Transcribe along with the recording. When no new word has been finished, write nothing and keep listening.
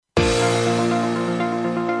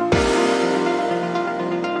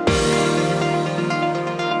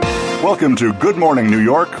Welcome to Good Morning New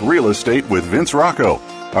York Real Estate with Vince Rocco.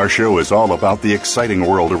 Our show is all about the exciting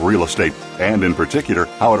world of real estate, and in particular,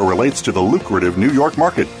 how it relates to the lucrative New York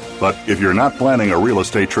market. But if you're not planning a real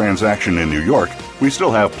estate transaction in New York, we still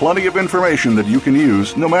have plenty of information that you can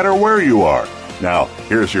use no matter where you are. Now,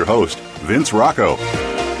 here's your host, Vince Rocco.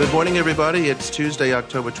 Good morning, everybody. It's Tuesday,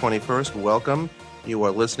 October 21st. Welcome. You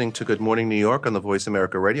are listening to Good Morning New York on the Voice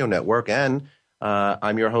America Radio Network, and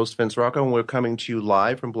I'm your host, Vince Rocco, and we're coming to you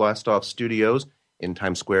live from Blastoff Studios in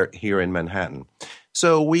Times Square here in Manhattan.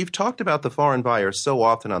 So we've talked about the foreign buyers so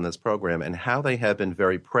often on this program and how they have been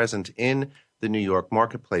very present in the New York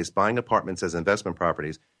marketplace, buying apartments as investment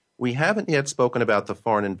properties. We haven't yet spoken about the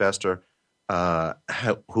foreign investor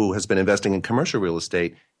who has been investing in commercial real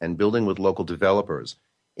estate and building with local developers.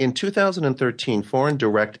 In 2013, foreign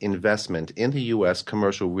direct investment in the U.S.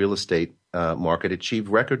 commercial real estate market achieved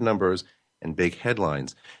record numbers and big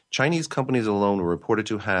headlines. Chinese companies alone were reported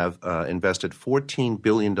to have invested $14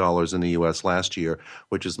 billion in the U.S. last year,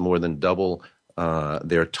 which is more than double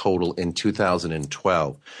their total in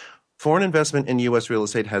 2012. Foreign investment in U.S. real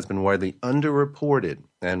estate has been widely underreported,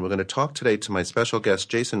 and we're going to talk today to my special guest,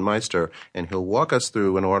 Jason Meister, and he'll walk us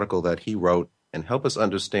through an article that he wrote and help us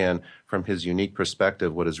understand from his unique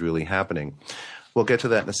perspective what is really happening. We'll get to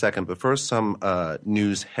that in a second, but first some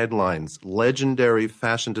news headlines. Legendary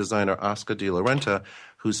fashion designer Oscar de la Renta,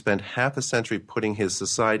 who spent half a century putting his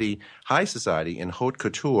high society in haute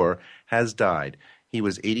couture, has died. He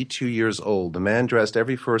was 82 years old. The man dressed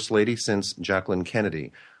every first lady since Jacqueline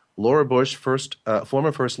Kennedy. Laura Bush,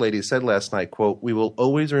 former First Lady, said last night, quote, "We will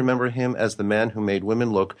always remember him as the man who made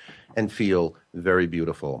women look and feel very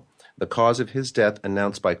beautiful." The cause of his death,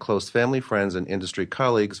 announced by close family, friends, and industry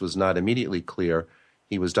colleagues, was not immediately clear.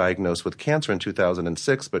 He was diagnosed with cancer in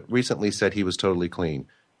 2006, but recently said he was totally clean.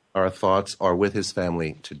 Our thoughts are with his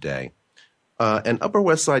family today. An Upper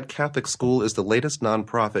West Side Catholic school is the latest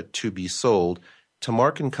nonprofit to be sold.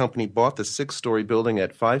 Tamarkin Company bought the 6-story building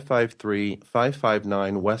at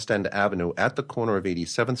 553-559 West End Avenue at the corner of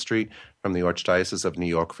 87th Street from the Archdiocese of New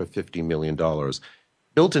York for $50 million.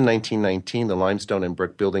 Built in 1919, the limestone and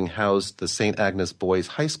brick building housed the St. Agnes Boys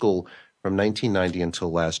High School from 1990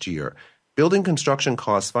 until last year. Building construction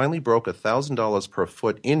costs finally broke $1,000 per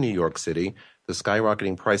foot in New York City. The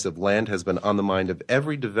skyrocketing price of land has been on the mind of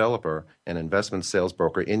every developer and investment sales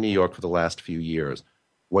broker in New York for the last few years.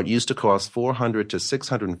 What used to cost $400 to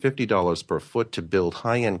 $650 per foot to build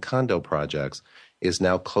high-end condo projects is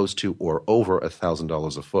now close to or over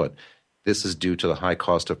 $1,000 a foot. This is due to the high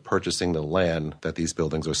cost of purchasing the land that these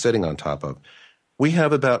buildings are sitting on top of. We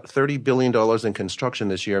have about $30 billion in construction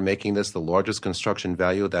this year, making this the largest construction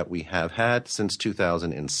value that we have had since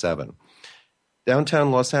 2007.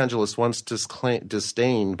 Downtown Los Angeles, once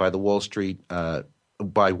disdained by Wall Street as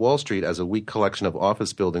a weak collection of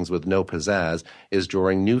office buildings with no pizzazz, is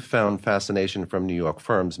drawing newfound fascination from New York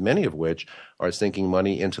firms, many of which are sinking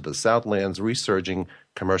money into the Southland's resurging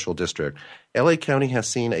commercial district. LA County has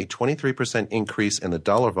seen a 23% increase in the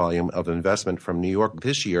dollar volume of investment from New York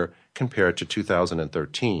this year compared to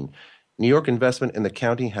 2013. New York investment in the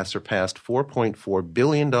county has surpassed $4.4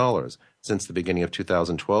 billion since the beginning of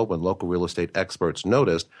 2012, when local real estate experts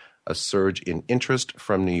noticed a surge in interest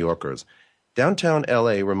from New Yorkers. Downtown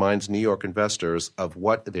L.A. reminds New York investors of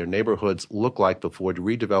what their neighborhoods look like before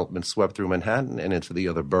redevelopment swept through Manhattan and into the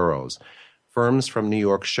other boroughs. Firms from New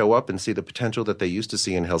York show up and see the potential that they used to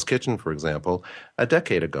see in Hell's Kitchen, for example, a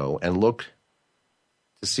decade ago, and look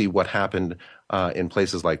to see what happened in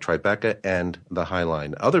places like Tribeca and the High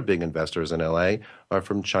Line. Other big investors in L.A. are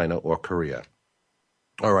from China or Korea.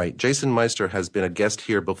 All right, Jason Meister has been a guest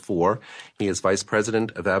here before. He is vice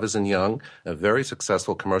president of Avison Young, a very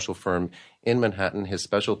successful commercial firm in Manhattan. His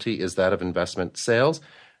specialty is that of investment sales.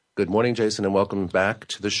 Good morning, Jason, and welcome back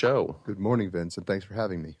to the show. Good morning, Vince, and thanks for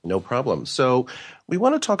having me. No problem. So we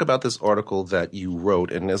want to talk about this article that you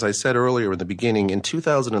wrote. And as I said earlier in the beginning, in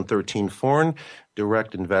 2013, foreign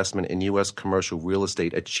direct investment in U.S. commercial real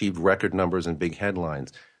estate achieved record numbers and big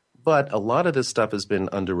headlines. But a lot of this stuff has been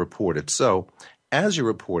underreported. So as you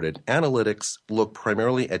reported, analytics look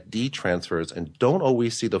primarily at deed transfers and don't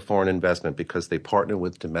always see the foreign investment because they partner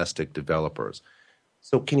with domestic developers.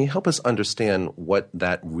 So can you help us understand what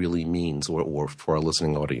that really means or for our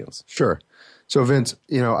listening audience? Sure. So Vince,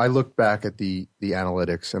 I looked back at the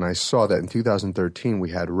analytics and I saw that in 2013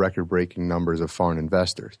 we had record-breaking numbers of foreign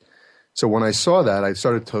investors. So when I saw that, I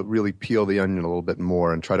started to really peel the onion a little bit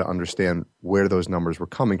more and try to understand where those numbers were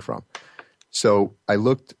coming from. So I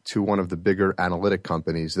looked to one of the bigger analytic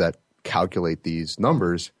companies that calculate these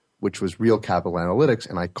numbers, which was Real Capital Analytics,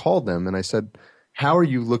 and I called them and I said, how are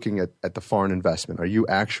you looking at the foreign investment? Are you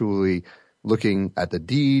actually looking at the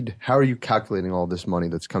deed? How are you calculating all this money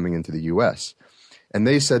that's coming into the U.S.? And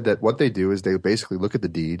they said that what they do is they basically look at the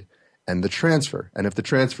deed and the transfer. And if the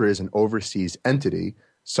transfer is an overseas entity,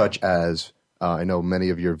 such as I know many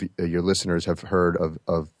of your listeners have heard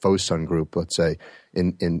of Fosun Group, let's say,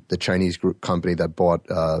 in the Chinese group company that bought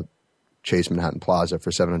Chase Manhattan Plaza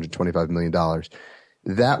for $725 million.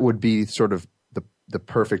 That would be sort of the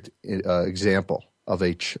perfect example of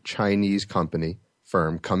a Chinese company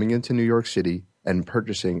firm coming into New York City and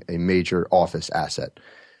purchasing a major office asset.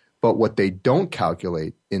 But what they don't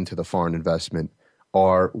calculate into the foreign investment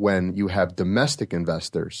are when you have domestic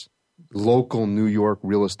investors, local New York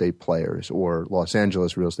real estate players or Los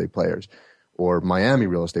Angeles real estate players or Miami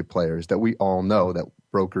real estate players that we all know that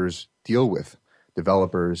brokers deal with,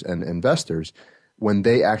 developers and investors, when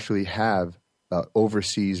they actually have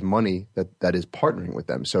overseas money that is partnering with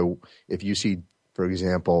them. So if you see, for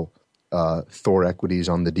example, Thor Equities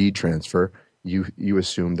on the deed transfer, you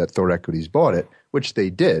assume that Thor Equities bought it, which they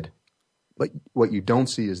did. But what you don't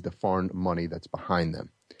see is the foreign money that's behind them.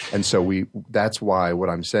 And so that's why what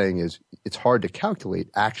I'm saying is it's hard to calculate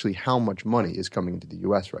actually how much money is coming into the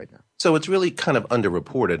U.S. right now. So it's really kind of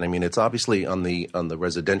underreported. I mean, it's obviously on the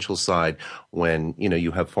residential side when,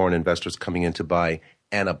 you have foreign investors coming in to buy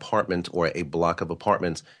an apartment or a block of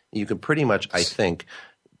apartments, you can pretty much, I think,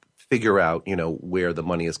 figure out, where the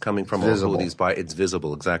money is coming from or who these buy. It's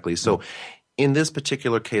visible, exactly. So in this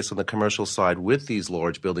particular case on the commercial side with these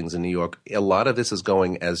large buildings in New York, a lot of this is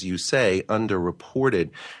going, as you say, underreported.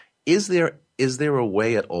 Is there a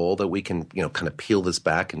way at all that we can, kind of peel this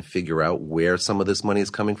back and figure out where some of this money is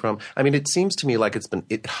coming from? I mean, it seems to me like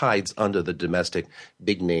it hides under the domestic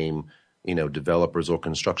big name, developers or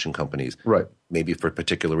construction companies. Right. Maybe for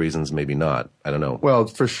particular reasons, maybe not. I don't know. Well,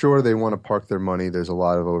 for sure they want to park their money. There's a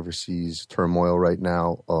lot of overseas turmoil right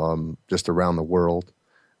now, just around the world.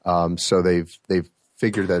 So they've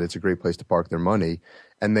figured that it's a great place to park their money.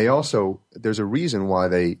 And there's a reason why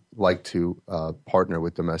they like to partner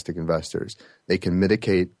with domestic investors. They can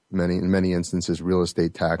mitigate in many instances, real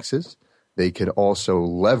estate taxes. They could also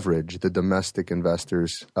leverage the domestic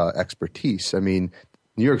investors' expertise. I mean,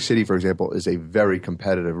 New York City, for example, is a very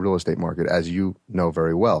competitive real estate market, as you know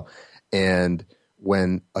very well. And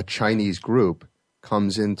when a Chinese group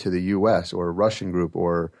comes into the U.S. or a Russian group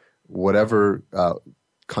or whatever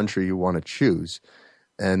country you want to choose,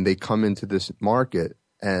 and they come into this market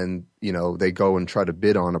and, they go and try to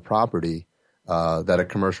bid on a property that a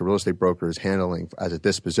commercial real estate broker is handling as a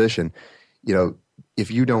disposition,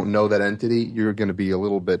 if you don't know that entity, you're going to be a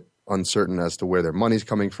little bit uncertain as to where their money's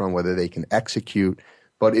coming from, whether they can execute.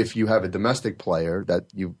 But if you have a domestic player that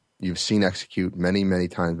you've seen execute many, many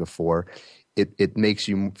times before, it makes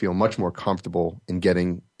you feel much more comfortable in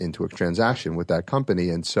getting into a transaction with that company.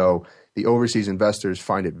 And so the overseas investors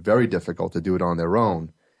find it very difficult to do it on their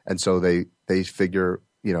own. And so they figure,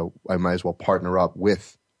 I might as well partner up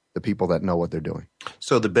with the people that know what they're doing.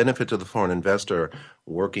 So the benefit to the foreign investor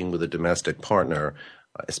working with a domestic partner,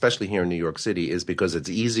 especially here in New York City, is because it's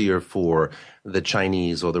easier for the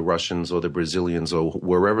Chinese or the Russians or the Brazilians or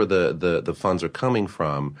wherever the funds are coming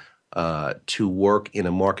from to work in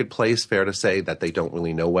a marketplace, fair to say, that they don't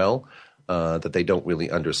really know well, that they don't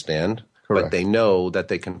really understand. Correct. But they know that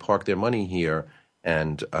they can park their money here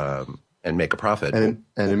and make a profit. And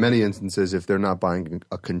in many instances, if they're not buying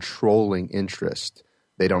a controlling interest,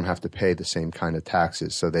 they don't have to pay the same kind of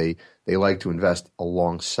taxes. So they like to invest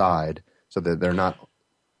alongside so that they're not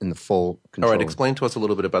in the full control. All right, explain to us a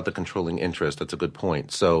little bit about the controlling interest. That's a good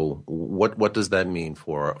point. So what does that mean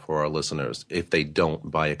for our listeners if they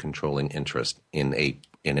don't buy a controlling interest in a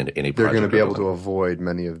project? They're going to be able to avoid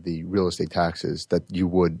many of the real estate taxes that you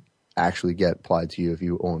would actually get applied to you if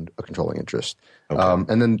you owned a controlling interest.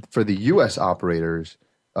 Okay. And then for the U.S. operators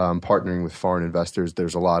partnering with foreign investors,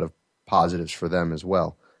 there's a lot of positives for them as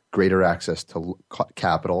well. Greater access to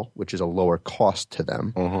capital, which is a lower cost to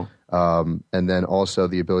them. Mm-hmm. And then also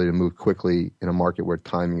the ability to move quickly in a market where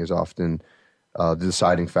timing is often the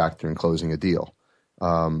deciding factor in closing a deal.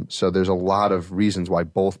 So there's a lot of reasons why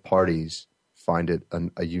both parties find it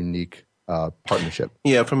a unique partnership.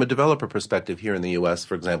 Yeah, from a developer perspective here in the U.S.,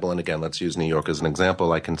 for example, and again, let's use New York as an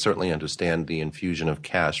example, I can certainly understand the infusion of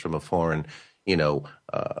cash from a foreign,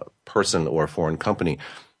 person or a foreign company.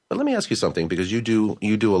 But let me ask you something, because you do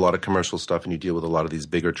a lot of commercial stuff and you deal with a lot of these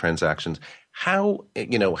bigger transactions. How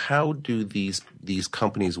do these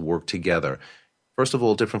companies work together? First of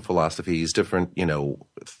all, different philosophies, different,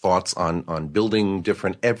 thoughts on building,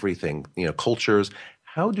 different everything, cultures.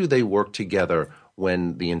 How do they work together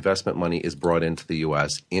when the investment money is brought into the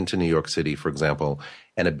U.S., into New York City, for example,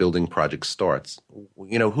 and a building project starts?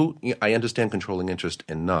 I understand controlling interest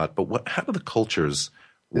and not, but how do the cultures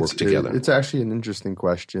work together? It's actually an interesting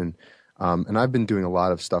question. And I've been doing a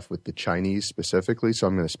lot of stuff with the Chinese specifically, so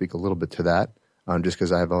I'm going to speak a little bit to that, just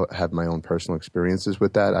because I have my own personal experiences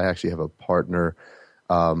with that. I actually have a partner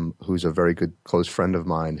who's a very good close friend of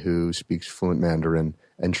mine who speaks fluent Mandarin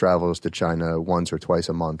and travels to China once or twice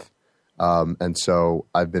a month. And so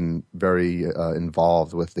I've been very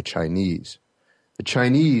involved with the Chinese. The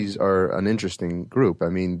Chinese are an interesting group. I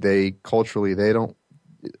mean, they don't,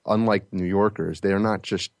 unlike New Yorkers, they don't want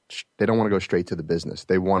to go straight to the business.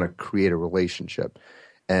 They want to create a relationship.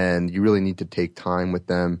 And you really need to take time with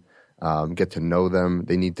them, get to know them.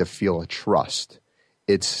 They need to feel a trust.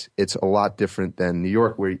 It's a lot different than New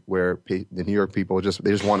York, where the New York people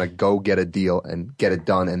they just want to go get a deal and get it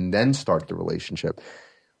done and then start the relationship.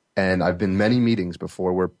 And I've been many meetings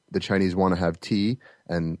before where the Chinese want to have tea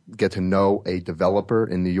and get to know a developer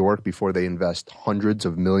in New York before they invest hundreds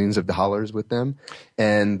of millions of dollars with them.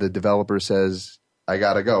 And the developer says, I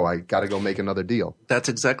got to go make another deal. That's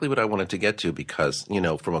exactly what I wanted to get to because,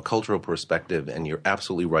 from a cultural perspective, and you're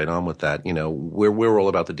absolutely right on with that, we're all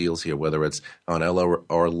about the deals here, whether it's on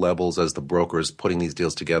our levels as the brokers putting these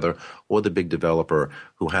deals together or the big developer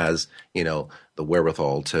who has, the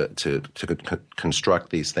wherewithal to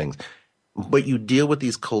construct these things. But you deal with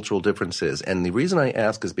these cultural differences. And the reason I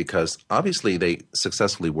ask is because obviously they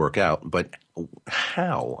successfully work out, but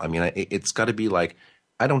how? I mean, it's got to be like,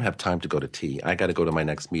 I don't have time to go to tea. I got to go to my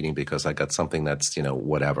next meeting because I got something that's,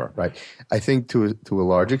 whatever. Right. I think to a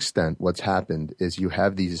large extent what's happened is you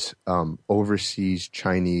have these overseas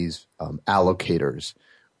Chinese allocators,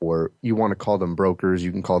 or you want to call them brokers,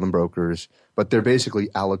 you can call them brokers, but they're basically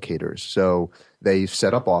allocators. So they've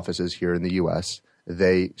set up offices here in the U.S.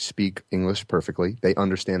 They speak English perfectly. They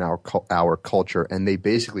understand our culture, and they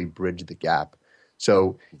basically bridge the gap.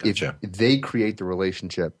 So Gotcha. If they create the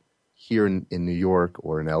relationship here in New York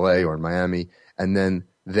or in LA or in Miami, and then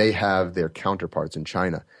they have their counterparts in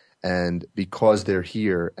China. And because they're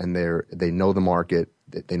here and they know the market,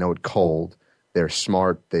 they know it cold, they're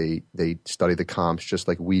smart, they study the comps just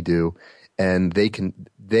like we do, and they can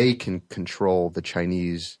control the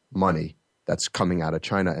Chinese money that's coming out of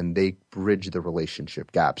China, and they bridge the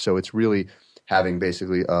relationship gap. So it's really having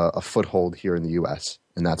basically a foothold here in the U.S.,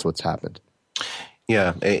 and that's what's happened.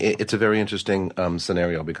 Yeah, it's a very interesting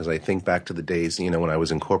scenario because I think back to the days, when I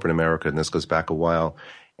was in corporate America, and this goes back a while,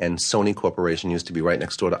 and Sony Corporation used to be right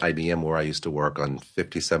next door to IBM where I used to work on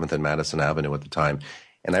 57th and Madison Avenue at the time.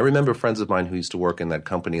 And I remember friends of mine who used to work in that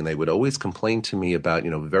company, and they would always complain to me about,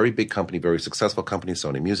 very big company, very successful company,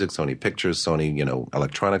 Sony Music, Sony Pictures, Sony,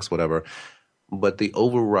 electronics, whatever. But the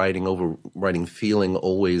overriding feeling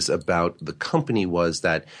always about the company was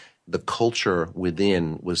that the culture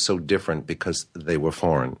within was so different because they were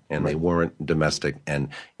foreign and they weren't domestic. And,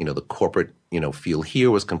 the corporate, feel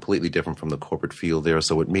here was completely different from the corporate feel there.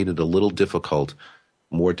 So it made it a little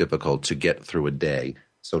more difficult to get through a day,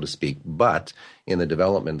 so to speak. But in the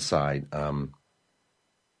development side,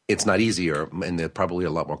 it's not easier, and there are probably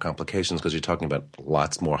a lot more complications because you're talking about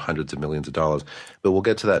lots more, hundreds of millions of dollars. But we'll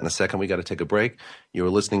get to that in a second. We got to take a break. You're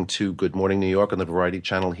listening to Good Morning New York on the Variety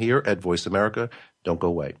Channel here at Voice America. Don't go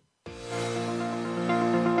away.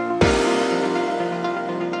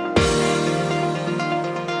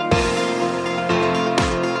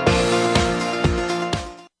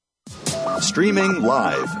 Streaming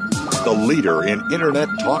live, the leader in Internet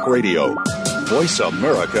talk radio,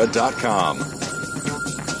 voiceamerica.com.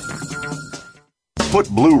 Put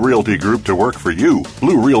Blue Realty Group to work for you.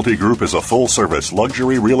 Blue Realty Group is a full-service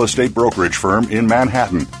luxury real estate brokerage firm in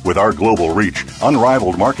Manhattan. With our global reach,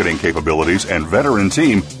 unrivaled marketing capabilities, and veteran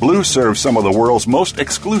team, Blue serves some of the world's most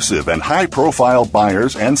exclusive and high-profile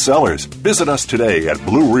buyers and sellers. Visit us today at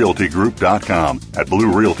BlueRealtyGroup.com. At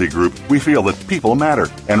Blue Realty Group, we feel that people matter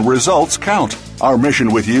and results count. Our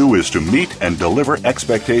mission with you is to meet and deliver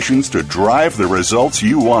expectations to drive the results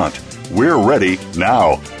you want. We're ready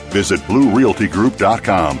now. Visit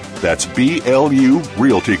BlueRealtyGroup.com. That's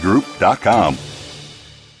BLURealtyGroup.com.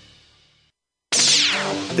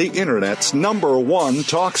 The Internet's number one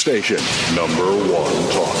talk station.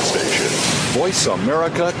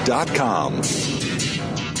 VoiceAmerica.com.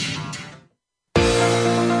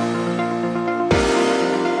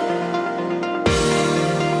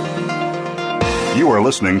 You are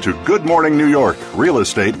listening to Good Morning New York, Real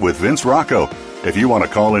Estate with Vince Rocco. If you want to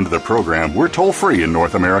call into the program, we're toll-free in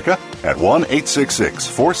North America at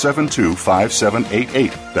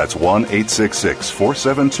 1-866-472-5788. That's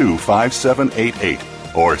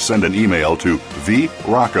 1-866-472-5788. Or send an email to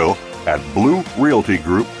vrocco at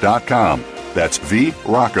bluerealtygroup.com. That's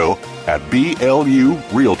vrocco at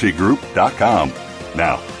blurealtygroup.com.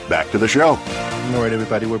 Now, back to the show. All right,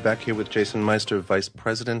 everybody, we're back here with Jason Meister, Vice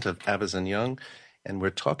President of Avison Young, and we're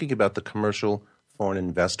talking about the commercial foreign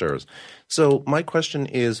investors. So my question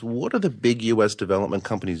is, what are the big U.S. development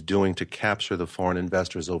companies doing to capture the foreign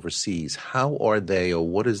investors overseas? How are they, or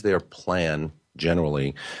what is their plan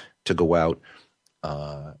generally to go out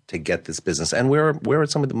to get this business? And where are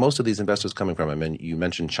most of these investors coming from? I mean, you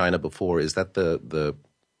mentioned China before. Is that the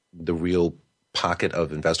real pocket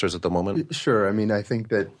of investors at the moment? Sure. I mean, I think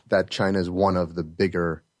that China is one of the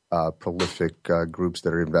bigger prolific groups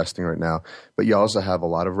that are investing right now. But you also have a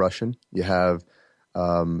lot of Russian. You have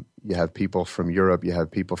people from Europe. You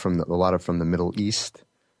have people from a lot from the Middle East.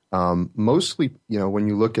 Mostly, when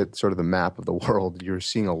you look at sort of the map of the world, you're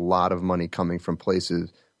seeing a lot of money coming from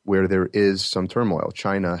places where there is some turmoil.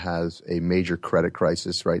 China has a major credit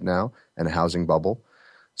crisis right now and a housing bubble.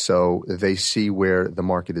 So they see where the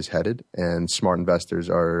market is headed, and smart investors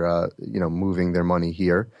are, moving their money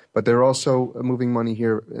here. But they're also moving money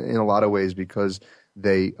here in a lot of ways because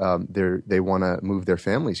they want to move their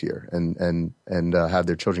families here and have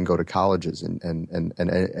their children go to colleges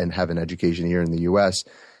and have an education here in the U.S.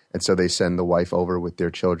 And so they send the wife over with their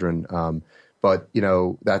children. But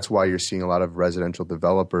that's why you're seeing a lot of residential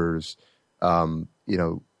developers,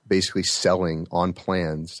 basically selling on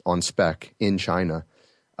plans on spec in China.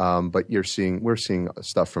 But we're seeing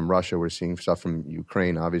stuff from Russia. We're seeing stuff from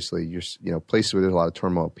Ukraine. Obviously, places where there's a lot of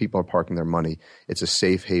turmoil. People are parking their money. It's a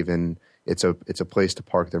safe haven. It's a place to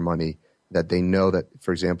park their money that they know that,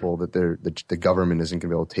 for example, that the government isn't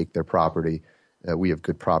going to be able to take their property. We have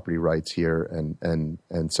good property rights here, and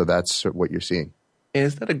so that's what you're seeing.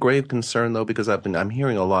 Is that a grave concern, though? Because I'm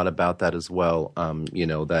hearing a lot about that as well.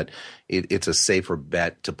 That it's a safer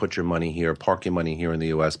bet to put your money here, park your money here in the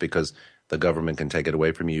U.S. because the government can take it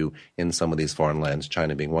away from you in some of these foreign lands,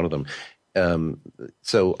 China being one of them.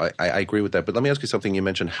 So I agree with that. But let me ask you something. You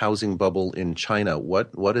mentioned housing bubble in China.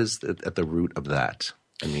 What is at the root of that?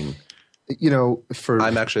 I mean,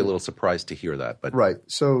 I'm actually a little surprised to hear that. But right.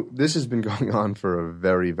 So this has been going on for a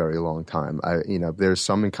very, very long time. There's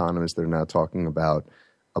some economists that are now talking about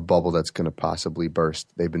a bubble that's going to possibly burst.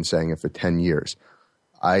 They've been saying it for 10 years.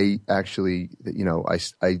 I actually, I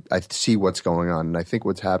see what's going on. And I think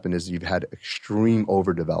what's happened is you've had extreme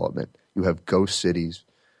overdevelopment. You have ghost cities.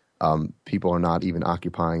 People are not even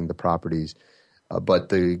occupying the properties. But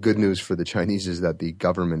the good news for the Chinese is that the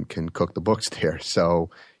government can cook the books there.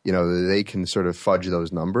 So, they can sort of fudge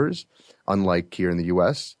those numbers, unlike here in the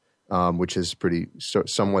U.S., which has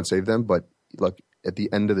somewhat saved them. But look, at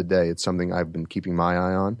the end of the day, it's something I've been keeping my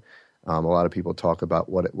eye on. A lot of people talk about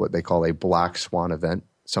what they call a black swan event,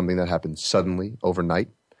 something that happens suddenly overnight.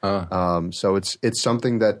 So it's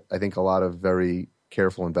something that I think a lot of very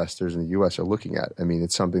careful investors in the U.S. are looking at. I mean,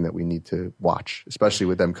 it's something that we need to watch, especially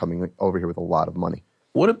with them coming over here with a lot of money.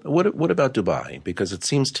 What about Dubai? Because it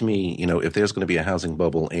seems to me, if there's going to be a housing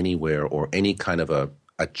bubble anywhere or any kind of a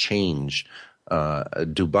change,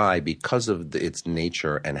 Dubai, because of its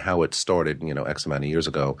nature and how it started, X amount of years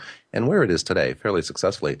ago, and where it is today, fairly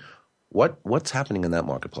successfully, what's happening in that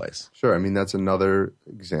marketplace? Sure. I mean, that's another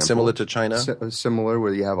example. Similar to China? Similar,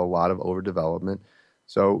 where you have a lot of overdevelopment.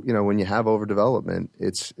 So, when you have overdevelopment,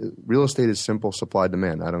 real estate is simple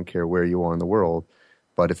supply-demand. I don't care where you are in the world.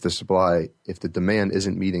 But if the demand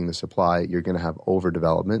isn't meeting the supply, you're going to have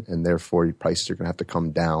overdevelopment, and therefore your prices are going to have to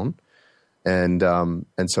come down. And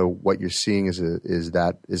so what you're seeing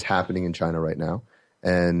is happening in China right now.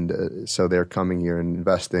 And so they're coming here and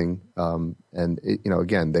investing.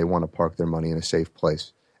 Again, they want to park their money in a safe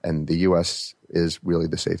place. And the U.S. is really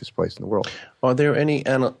the safest place in the world. Are there any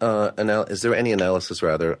is there any analysis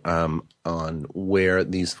rather on where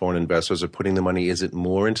these foreign investors are putting the money? Is it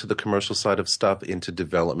more into the commercial side of stuff, into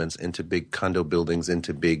developments, into big condo buildings,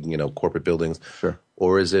 into big corporate buildings? Sure.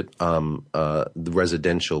 Or is it the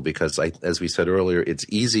residential? Because as we said earlier, it's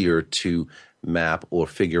easier to map or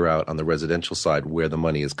figure out on the residential side where the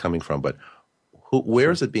money is coming from. But where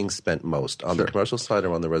is it being spent most, on the commercial side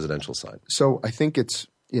or on the residential side? So I think it's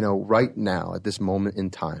right now, at this moment in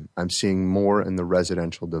time, I'm seeing more in the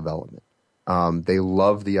residential development. They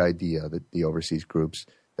love the idea that the overseas groups,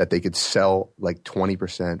 that they could sell like 20%,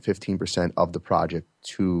 15% of the project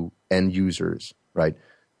to end users, right,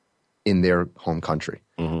 in their home country.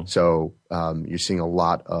 Mm-hmm. So you're seeing a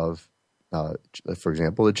lot of, for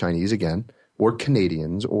example, the Chinese again, or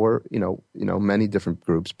Canadians, or many different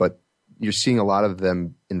groups, but you're seeing a lot of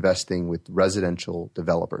them investing with residential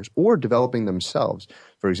developers or developing themselves.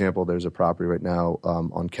 For example, there's a property right now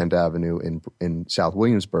on Kent Avenue in South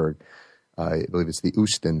Williamsburg. I believe it's the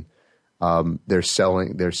Euston, They're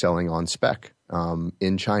selling on spec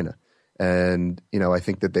in China. And, I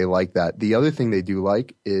think that they like that. The other thing they do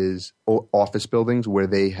like is office buildings where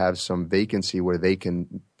they have some vacancy where they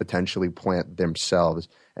can potentially plant themselves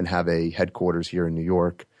and have a headquarters here in New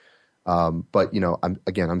York. But,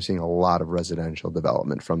 I'm seeing a lot of residential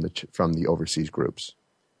development from the overseas groups.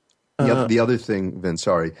 The other thing, Vince,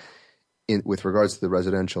 sorry, with regards to the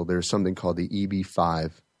residential, there's something called the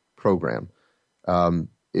EB-5 program.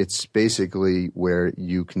 It's basically where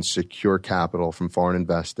you can secure capital from foreign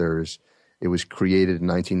investors. It was created in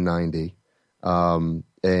 1990.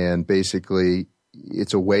 And basically,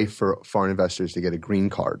 it's a way for foreign investors to get a green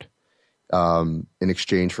card in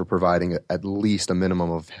exchange for providing at least a minimum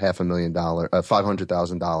of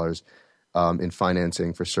 $500,000 in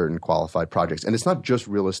financing for certain qualified projects. And it's not just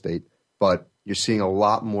real estate, but you're seeing a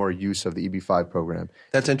lot more use of the EB-5 program.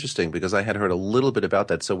 That's interesting because I had heard a little bit about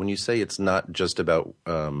that. So when you say it's not just about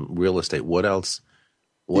real estate, what else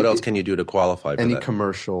can you do to qualify for any that?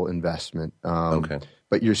 commercial investment. Okay.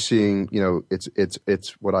 But you're seeing,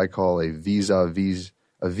 it's what I call a visa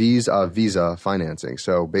financing.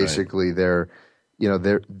 So basically, Right.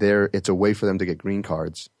 it's a way for them to get green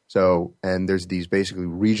cards. So, and there's these basically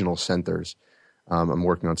regional centers. I'm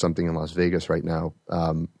working on something in Las Vegas right now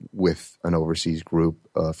with an overseas group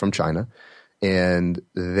from China, and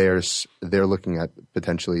they're looking at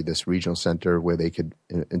potentially this regional center where they could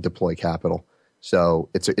deploy capital. So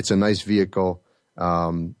it's a nice vehicle,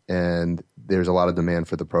 and there's a lot of demand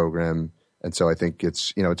for the program, and so I think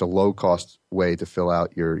it's a low cost way to fill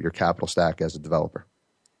out your capital stack as a developer.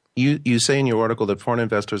 You say in your article that foreign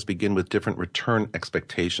investors begin with different return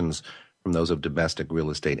expectations from those of domestic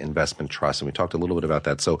real estate investment trusts, and we talked a little bit about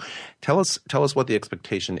that. So tell us what the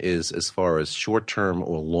expectation is as far as short-term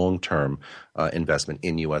or long-term investment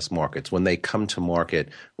in U.S. markets. When they come to market,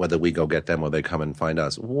 whether we go get them or they come and find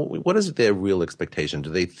us, what is their real expectation?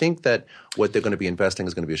 Do they think that what they're going to be investing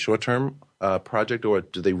is going to be a short-term project, or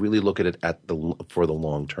do they really look at it for the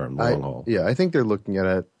long term, the long haul? Yeah, I think they're looking at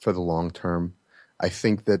it for the long term. I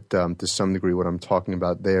think that to some degree what I'm talking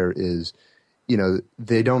about there is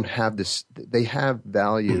they don't have this. They have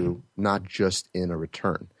value not just in a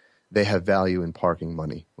return. They have value in parking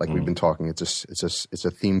money, like we've been talking. It's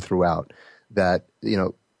a theme throughout that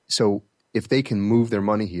So if they can move their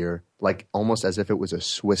money here, like almost as if it was a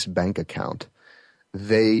Swiss bank account,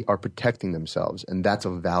 they are protecting themselves, and that's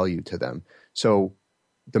of value to them. So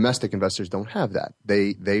domestic investors don't have that.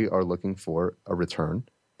 They are looking for a return.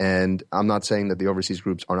 And I'm not saying that the overseas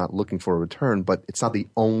groups are not looking for a return, but it's not the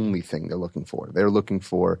only thing they're looking for. They're looking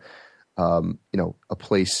for, a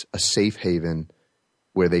place, a safe haven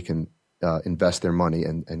where they can invest their money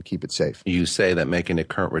and keep it safe. You say that making a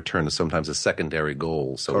current return is sometimes a secondary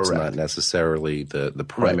goal, so Correct. It's not necessarily the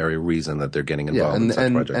primary reason that they're getting involved in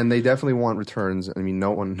such projects. And they definitely want returns. I mean,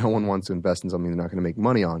 no one wants to invest in something they're not going to make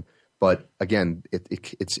money on. But again,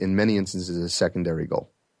 it's in many instances a secondary goal.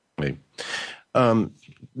 Right.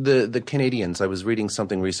 The Canadians, I was reading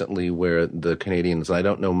something recently where the Canadians, I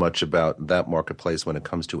don't know much about that marketplace when it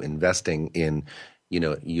comes to investing in,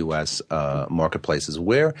 U.S. Marketplaces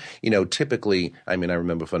where, typically, I mean, I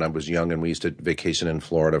remember when I was young and we used to vacation in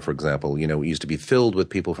Florida, for example, it used to be filled with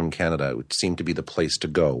people from Canada. It seemed to be the place to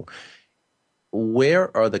go.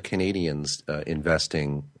 Where are the Canadians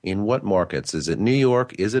investing? In what markets? Is it New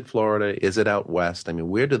York? Is it Florida? Is it out west? I mean,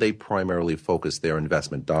 where do they primarily focus their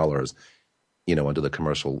investment dollars? Under the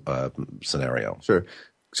commercial scenario. Sure.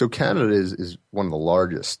 So Canada is one of the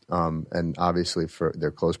largest, and obviously for their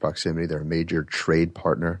close proximity, they're a major trade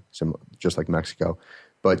partner, just like Mexico.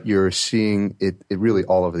 But you're seeing it really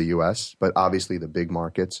all over the U.S., but obviously the big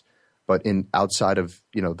markets. But outside of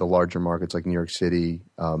the larger markets like New York City,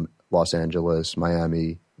 Los Angeles,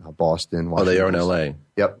 Miami, Boston, Washington. Oh, they are in L.A.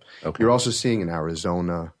 Yep. Okay. You're also seeing in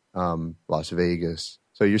Arizona, Las Vegas.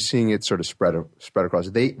 So you're seeing it sort of spread across.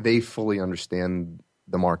 They fully understand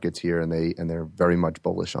the markets here, and they're very much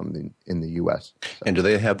bullish in the U.S. So. And do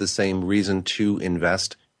they have the same reason to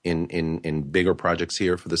invest in bigger projects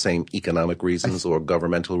here for the same economic reasons or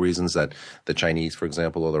governmental reasons that the Chinese, for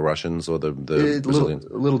example, or the Russians or the Brazilians?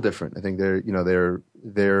 A little different. I think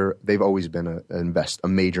they've always been a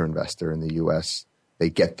major investor in the U.S. They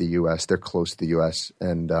get the U.S. They're close to the U.S.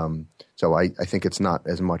 And so I think it's not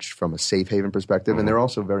as much from a safe haven perspective. And they're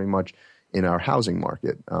also very much in our housing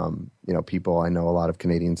market. I know a lot of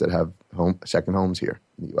Canadians that have second homes here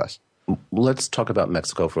in the U.S. Let's talk about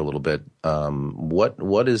Mexico for a little bit.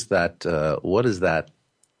 What is that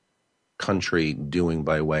country doing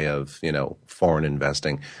by way of foreign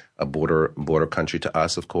investing? A border country to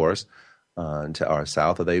us, of course. To our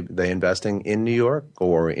south, are they investing in New York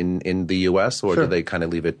or in the U.S. or Sure. do they kind of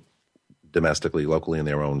leave it domestically, locally in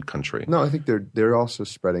their own country. No, I think they're also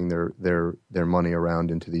spreading their money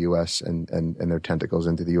around into the U.S. and their tentacles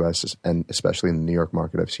into the U.S. and especially in the New York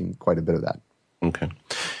market. I've seen quite a bit of that. Okay.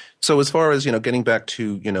 So as far as, getting back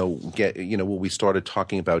to, what we started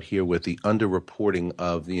talking about here with the underreporting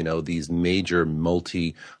of, these major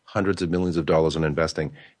hundreds of millions of dollars in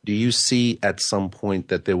investing, do you see at some point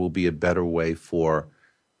that there will be a better way for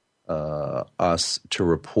us to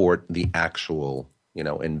report the actual,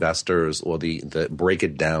 investors, or the break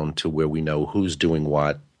it down to where we know who's doing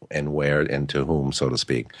what and where and to whom, so to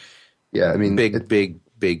speak? Yeah, I mean,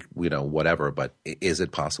 big, whatever, but is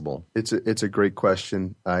it possible? It's a great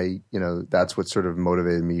question. That's what sort of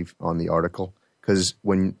motivated me on the article, because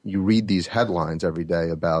when you read these headlines every day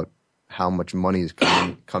about how much money is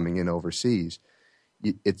coming in overseas,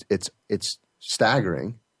 it's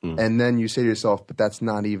staggering. And then you say to yourself, but that's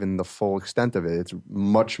not even the full extent of it. It's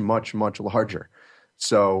much, much, much larger.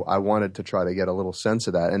 So I wanted to try to get a little sense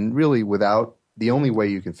of that. And really, the only way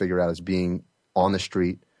you can figure it out is being on the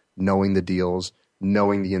street, knowing the deals,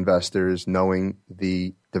 knowing the investors, knowing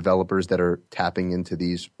the developers that are tapping into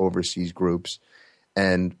these overseas groups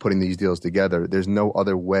and putting these deals together. There's no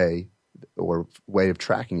other way of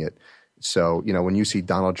tracking it. So, when you see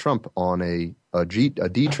Donald Trump on a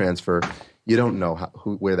D transfer, you don't know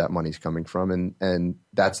where that money's coming from. And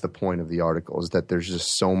that's the point of the article, is that there's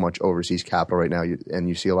just so much overseas capital right now. And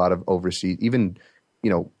you see a lot of overseas, even,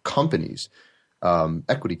 companies,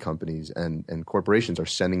 equity companies and corporations are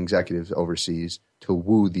sending executives overseas to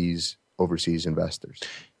woo these overseas investors.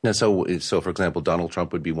 Now, so for example, Donald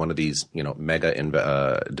Trump would be one of these,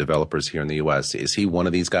 mega developers here in the U.S. Is he one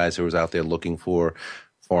of these guys who is out there looking for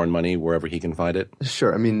foreign money wherever he can find it?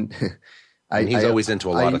 Sure. I mean, he's always into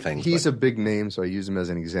a lot of things. He's a big name, so I use him as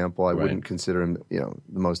an example. I wouldn't consider him, the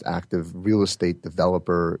most active real estate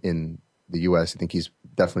developer in the U.S. I think he's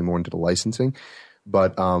definitely more into the licensing,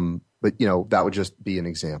 but that would just be an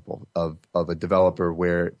example of a developer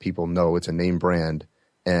where people know it's a name brand,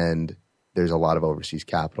 and there's a lot of overseas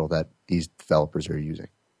capital that these developers are using.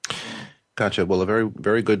 Gotcha. Well, a very,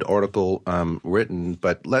 very good article written,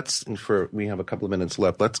 but we have a couple of minutes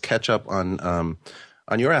left. Let's catch up on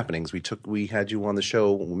your happenings. We had you on the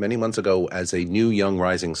show many months ago as a new young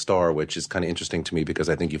rising star, which is kind of interesting to me because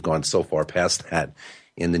I think you've gone so far past that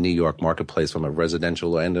in the New York marketplace from a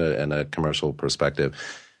residential and a commercial perspective.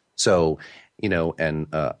 So,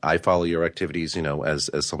 I follow your activities, as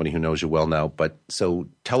somebody who knows you well now. But so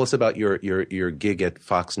tell us about your gig at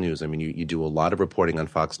Fox News. I mean, you do a lot of reporting on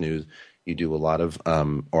Fox News. You do a lot of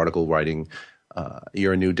article writing.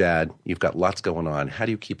 You're a new dad. You've got lots going on. How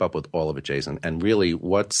do you keep up with all of it, Jason? And really,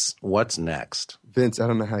 what's next? Vince, I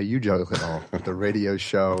don't know how you juggle it all with the radio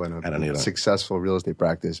show and a successful real estate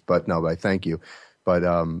practice. But I thank you. But,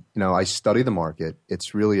 I study the market.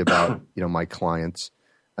 It's really about, my clients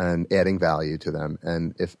and adding value to them.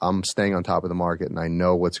 And if I'm staying on top of the market and I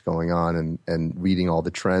know what's going on and reading all the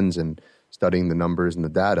trends and studying the numbers and the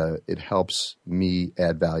data, it helps me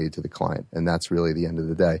add value to the client. And that's really the end of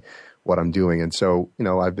the day, what I'm doing. And so,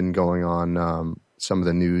 I've been going on some of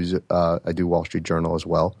the news. I do Wall Street Journal as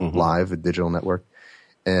well, live, a digital network.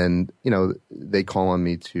 And, they call on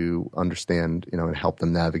me to understand, and help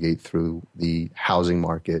them navigate through the housing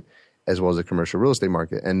market as well as the commercial real estate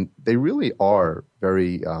market. And they really are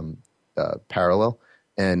very parallel.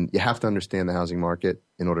 And you have to understand the housing market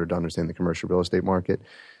in order to understand the commercial real estate market.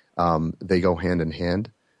 They go hand in hand.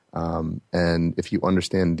 And if you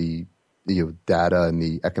understand the data and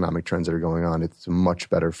the economic trends that are going on, it's much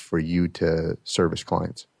better for you to service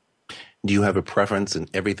clients. Do you have a preference in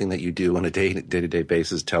everything that you do on a day-to-day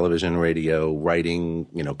basis, television, radio, writing,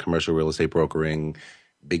 commercial real estate brokering,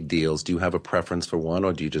 big deals? Do you have a preference for one,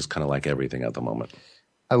 or do you just kind of like everything at the moment?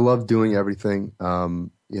 I love doing everything. I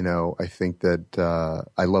think that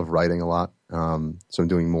I love writing a lot, so I'm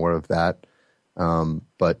doing more of that.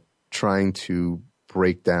 But trying to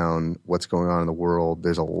break down what's going on in the world,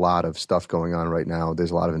 there's a lot of stuff going on right now.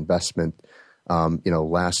 There's a lot of investment.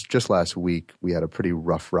 Last week we had a pretty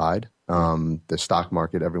rough ride. The stock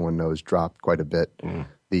market, everyone knows, dropped quite a bit.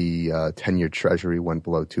 The 10-year Treasury went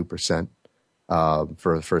below 2%.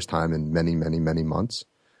 For the first time in many, many, many months.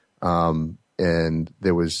 And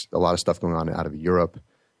there was a lot of stuff going on out of Europe.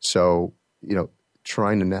 So,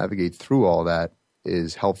 trying to navigate through all that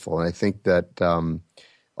is helpful. And I think that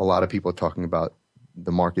a lot of people are talking about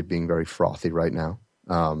the market being very frothy right now,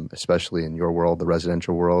 especially in your world, the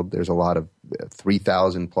residential world. There's a lot of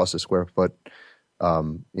 3,000 plus a square foot,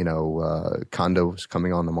 condos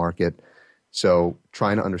coming on the market. So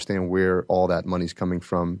trying to understand where all that money's coming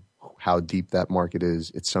from, how deep that market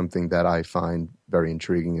is. It's something that I find very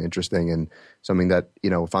intriguing and interesting, and something that,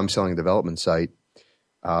 if I'm selling a development site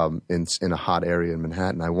in a hot area in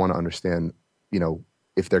Manhattan, I want to understand,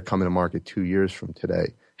 if they're coming to market 2 years from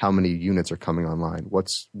today, how many units are coming online?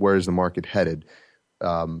 Where's the market headed?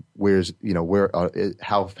 How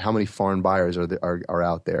many foreign buyers are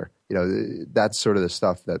out there? That's sort of the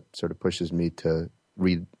stuff that sort of pushes me to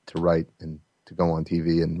read, to write, and to go on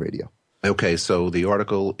TV and radio. Okay, so the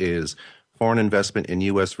article is Foreign Investment in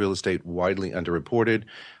U.S. Real Estate Widely Underreported.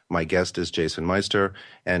 My guest is Jason Meister,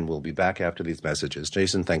 and we'll be back after these messages.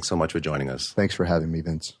 Jason, thanks so much for joining us. Thanks for having me,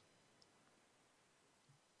 Vince.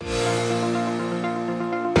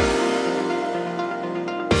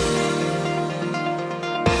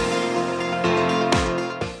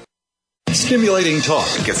 Stimulating talk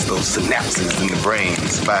gets those synapses in the brain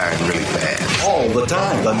firing really fast. All the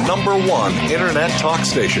time. The number one internet talk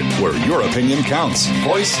station where your opinion counts.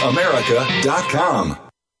 VoiceAmerica.com.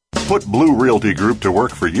 Put Blue Realty Group to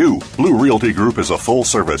work for you. Blue Realty Group is a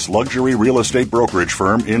full-service luxury real estate brokerage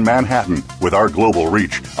firm in Manhattan. With our global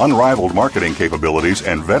reach, unrivaled marketing capabilities,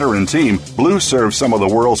 and veteran team, Blue serves some of the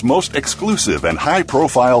world's most exclusive and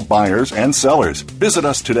high-profile buyers and sellers. Visit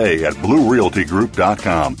us today at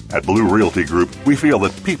BlueRealtyGroup.com. At Blue Realty Group, we feel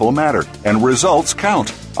that people matter and results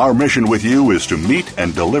count. Our mission with you is to meet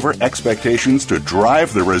and deliver expectations to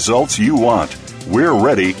drive the results you want. We're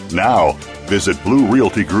ready now. Visit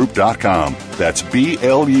BlueRealtyGroup.com. That's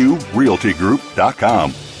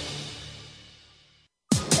BLURealtyGroup.com.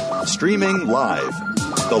 Streaming live.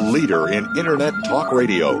 The leader in internet talk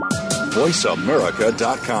radio.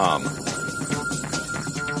 VoiceAmerica.com.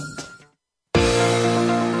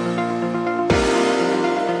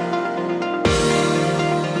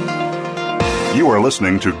 You are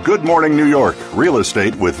listening to Good Morning New York, Real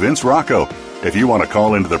Estate with Vince Rocco. If you want to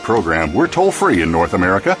call into the program, we're toll-free in North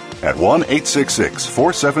America at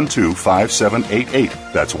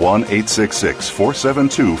 1-866-472-5788. That's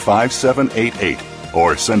 1-866-472-5788.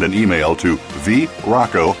 Or send an email to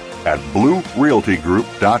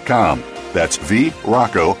vrocco@bluerealtygroup.com. That's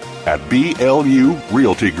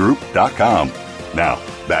vrocco@blurealtygroup.com. Now,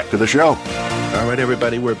 back to the show. All right,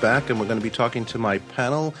 everybody, we're back, and we're going to be talking to my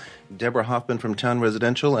panel, Deborah Hoffman from Town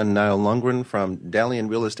Residential and Niall Lundgren from Dalian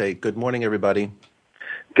Real Estate. Good morning, everybody.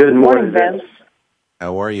 Good morning, Vince.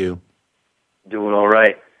 How are you? Doing all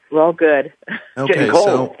right. Well, good. Okay, getting cold.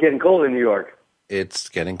 so It's getting cold in New York. it's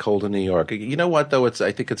getting cold in New York. You know what, though?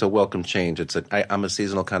 I think it's a welcome change. I'm a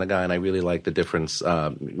seasonal kind of guy, and I really like the difference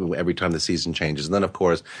every time the season changes. And then, of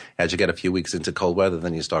course, as you get a few weeks into cold weather,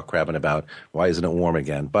 then you start crabbing about, why isn't it warm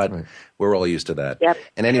again? But we're all used to that. Yep.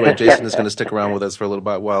 And anyway, Jason is going to stick around with us for a little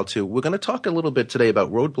while, too. We're going to talk a little bit today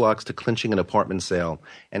about roadblocks to clinching an apartment sale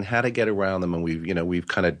and how to get around them. And we've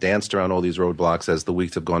kind of danced around all these roadblocks as the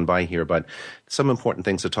weeks have gone by here. But some important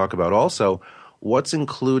things to talk about also. What's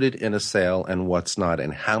included in a sale and what's not,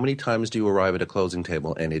 and how many times do you arrive at a closing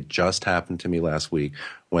table? And it just happened to me last week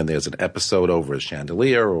when there's an episode over a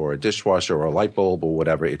chandelier or a dishwasher or a light bulb or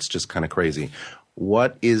whatever. It's just kind of crazy.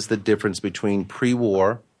 What is the difference between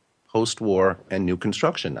pre-war, post-war, and new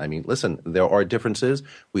construction? I mean, listen, there are differences.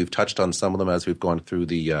 We've touched on some of them as we've gone through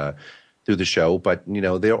the show, but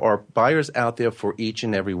there are buyers out there for each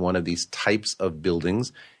and every one of these types of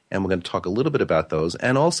buildings. And we're going to talk a little bit about those.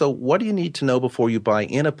 And also, what do you need to know before you buy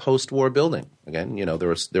in a post-war building? Again,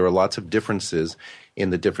 there are lots of differences in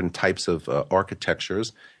the different types of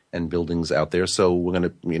architectures and buildings out there. So we're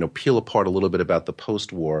going to, peel apart a little bit about the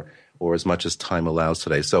post-war, or as much as time allows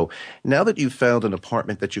today. So now that you've found an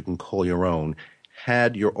apartment that you can call your own,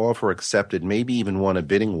 had your offer accepted, maybe even won a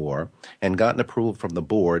bidding war, and gotten approval from the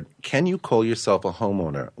board, can you call yourself a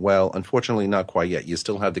homeowner? Well, unfortunately, not quite yet. You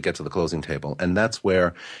still have to get to the closing table, and that's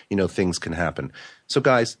where, things can happen. So,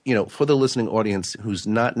 guys, for the listening audience who's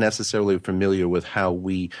not necessarily familiar with how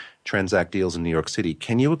we transact deals in New York City,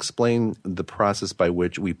 can you explain the process by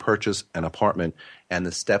which we purchase an apartment and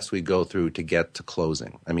the steps we go through to get to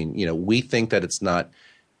closing? I mean, we think that it's not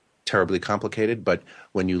terribly complicated, but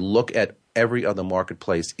when you look at every other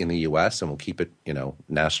marketplace in the U.S., and we'll keep it,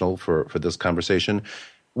 national for this conversation,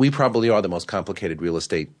 we probably are the most complicated real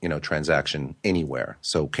estate, transaction anywhere.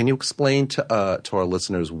 So can you explain to our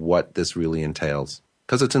listeners what this really entails?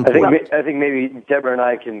 Because it's important. I think maybe Deborah and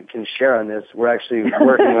I can share on this. We're actually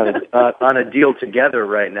working on a deal together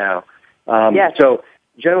right now. Yes. So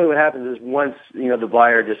generally what happens is once, the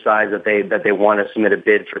buyer decides that they want to submit a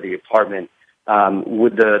bid for the apartment,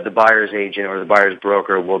 would the buyer's agent or the buyer's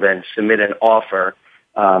broker will then submit an offer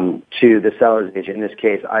to the seller's agent. In this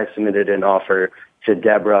case, I submitted an offer to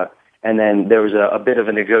Deborah, and then there was a bit of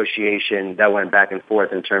a negotiation that went back and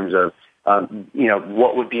forth in terms of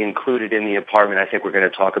what would be included in the apartment. I think we're going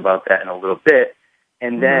to talk about that in a little bit.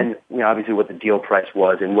 And then, obviously what the deal price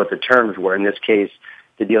was and what the terms were. In this case,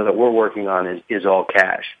 the deal that we're working on is all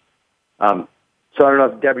cash. So I don't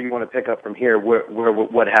know if, Deborah, you want to pick up from here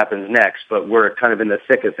what happens next, but we're kind of in the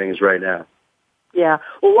thick of things right now. Yeah.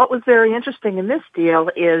 Well, what was very interesting in this deal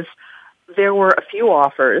is there were a few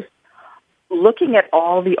offers. Looking at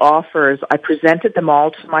all the offers, I presented them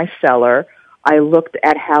all to my seller. I looked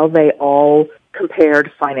at how they all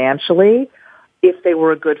compared financially, if they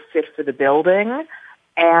were a good fit for the building,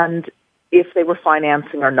 and if they were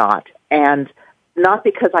financing or not. And not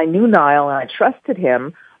because I knew Niall and I trusted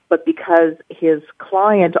him, but because his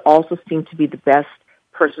client also seemed to be the best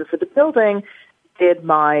person for the building, did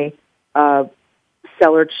my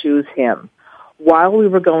seller choose him. While we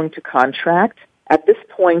were going to contract, at this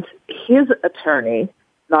point, his attorney,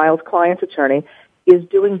 Niall's client's attorney, is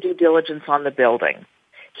doing due diligence on the building.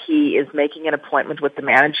 He is making an appointment with the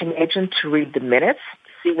managing agent to read the minutes,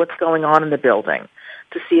 to see what's going on in the building,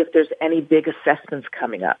 to see if there's any big assessments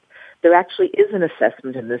coming up. There actually is an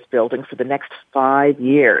assessment in this building for the next 5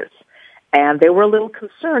 years. And they were a little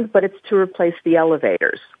concerned, but it's to replace the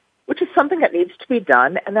elevators, which is something that needs to be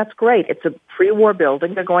done, and that's great. It's a pre-war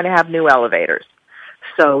building. They're going to have new elevators.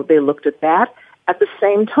 So they looked at that. At the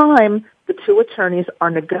same time, the two attorneys are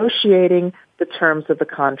negotiating the terms of the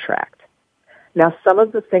contract. Now, some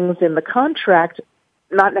of the things in the contract,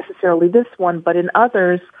 not necessarily this one, but in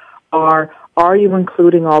others, are you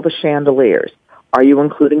including all the chandeliers? Are you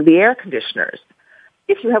including the air conditioners?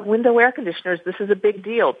 If you have window air conditioners, this is a big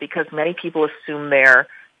deal because many people assume they're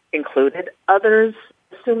included. Others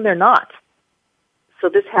assume they're not. So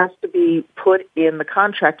this has to be put in the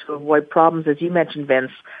contract to avoid problems, as you mentioned,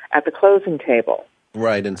 Vince, at the closing table.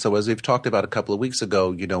 Right. And so as we've talked about a couple of weeks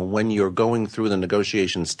ago, when you're going through the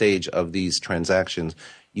negotiation stage of these transactions,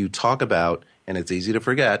 you talk about, and it's easy to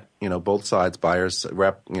forget, both sides, buyers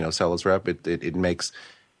rep, sellers rep, it makes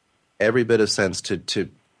every bit of sense to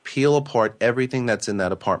peel apart everything that's in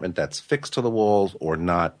that apartment that's fixed to the walls or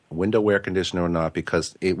not, window air conditioner or not,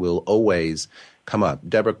 because it will always come up.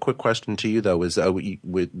 Deborah, quick question to you, though, is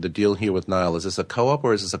with the deal here with Niall, is this a co-op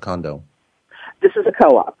or is this a condo? This is a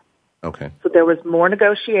co-op. Okay. So there was more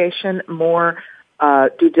negotiation, more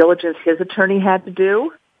due diligence his attorney had to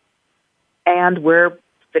do, and we're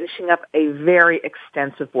finishing up a very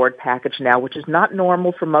extensive board package now, which is not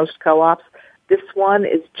normal for most co-ops. This one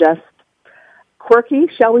is just quirky,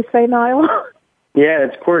 shall we say, Niall? Yeah,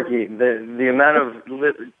 it's quirky. The amount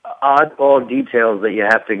of oddball details that you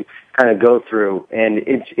have to kind of go through, and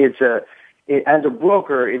as a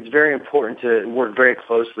broker, it's very important to work very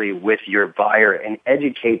closely with your buyer and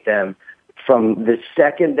educate them from the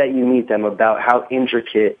second that you meet them about how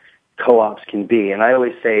intricate co-ops can be. And I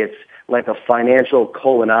always say it's like a financial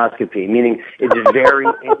colonoscopy, meaning it's very,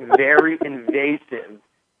 very invasive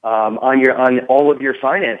on all of your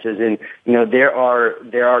finances. And there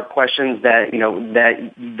are questions that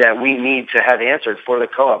that we need to have answered for the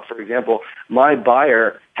co-op. For example, my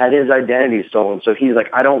buyer had his identity stolen, so he's like,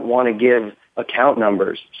 I don't want to give account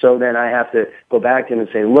numbers. So then I have to go back to him and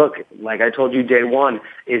say, look, like I told you day one,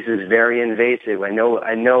 this is very invasive. I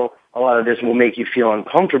know a lot of this will make you feel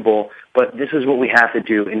uncomfortable, but this is what we have to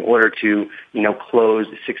do in order to, close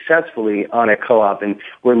successfully on a co-op. And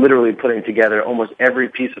we're literally putting together almost every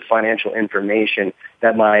piece of financial information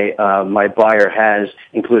that my buyer has,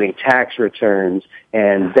 including tax returns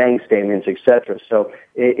and bank statements, etc. So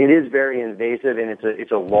it is very invasive, and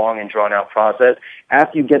it's a long and drawn out process.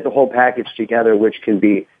 After you get the whole package together, which can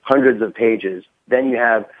be hundreds of pages, then you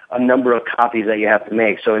have a number of copies that you have to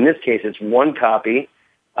make. So in this case, it's one copy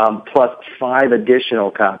plus 5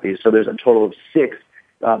 additional copies. So there's a total of 6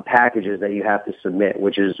 packages that you have to submit,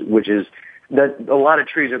 which is that a lot of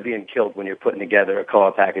trees are being killed when you're putting together a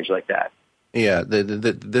co-op package like that. Yeah,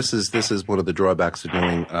 this is one of the drawbacks of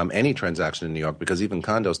doing any transaction in New York, because even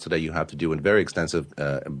condos today you have to do a very extensive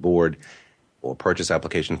board or purchase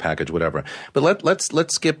application package, whatever. But let's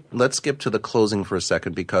skip to the closing for a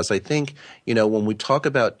second, because I think when we talk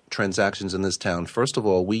about transactions in this town, first of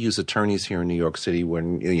all, we use attorneys here in New York City.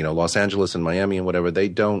 When Los Angeles and Miami and whatever, they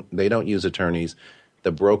don't use attorneys.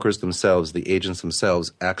 The brokers themselves, the agents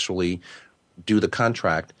themselves, actually do the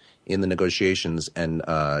contract in the negotiations, and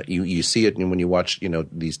you see it when you watch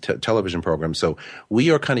these television programs. So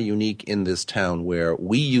we are kind of unique in this town where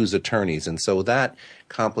we use attorneys, and so that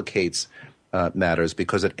complicates matters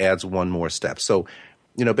because it adds one more step. So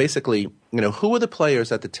basically, who are the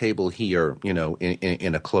players at the table here,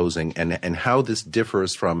 in a closing, and how this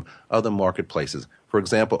differs from other marketplaces. For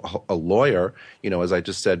example, a lawyer, as I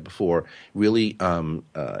just said before, really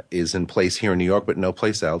is in place here in New York, but no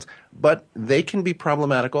place else. But they can be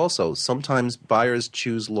problematic also. Sometimes buyers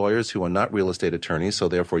choose lawyers who are not real estate attorneys, so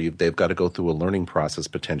therefore they've got to go through a learning process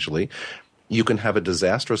potentially. You can have a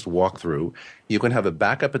disastrous walkthrough. You can have a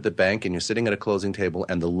backup at the bank, and you're sitting at a closing table,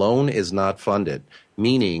 and the loan is not funded,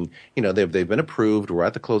 meaning, they've been approved. We're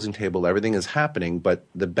at the closing table. Everything is happening, but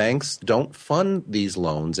the banks don't fund these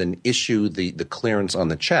loans and issue the clearance on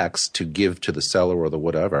the checks to give to the seller or the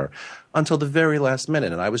whatever until the very last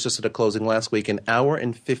minute. And I was just at a closing last week, an hour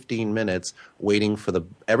and 15 minutes waiting for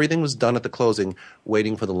everything was done at the closing,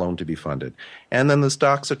 waiting for the loan to be funded. And then the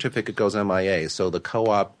stock certificate goes MIA. So the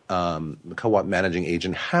co-op managing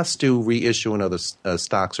agent has to reissue another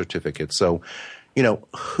stock certificate. So,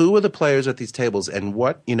 who are the players at these tables, and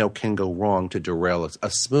what, can go wrong to derail a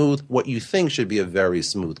smooth, what you think should be a very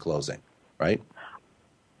smooth closing, right?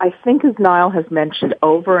 I think, as Niall has mentioned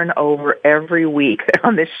over and over every week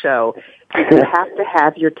on this show, you have to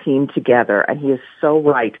have your team together, and he is so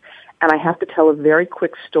right. And I have to tell a very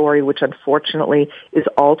quick story, which unfortunately is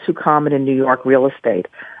all too common in New York real estate.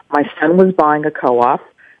 My son was buying a co-op,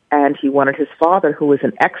 and he wanted his father, who was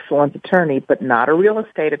an excellent attorney, but not a real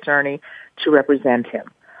estate attorney, to represent him.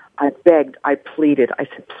 I begged, I pleaded, I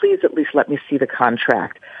said, please at least let me see the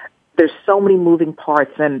contract. There's so many moving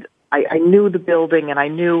parts, and I knew the building, and I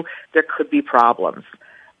knew there could be problems.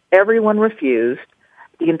 Everyone refused.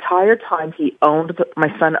 The entire time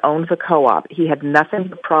my son owned the co-op, he had nothing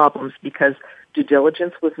but problems because due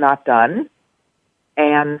diligence was not done,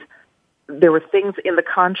 and there were things in the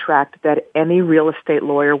contract that any real estate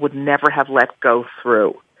lawyer would never have let go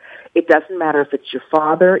through. It doesn't matter if it's your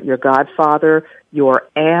father, your godfather, your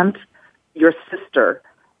aunt, your sister.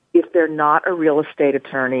 If they're not a real estate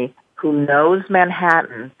attorney who knows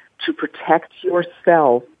Manhattan to protect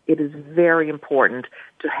yourself, it is very important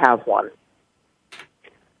to have one.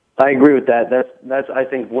 I agree with that. That's I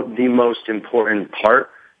think the most important part.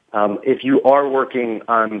 If you are working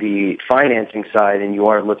on the financing side and you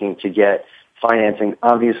are looking to get financing,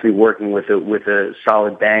 obviously working with a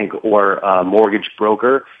solid bank or a mortgage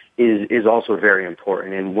broker is also very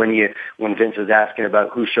important. And when Vince is asking about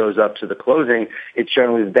who shows up to the closing, it's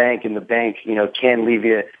generally the bank, and the bank, can leave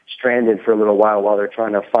you stranded for a little while they're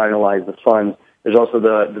trying to finalize the funds. There's also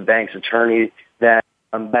the bank's attorney that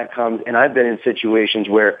comes, and I've been in situations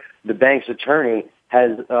where the bank's attorney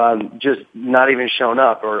has just not even shown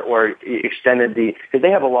up or extended because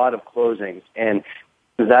they have a lot of closings, and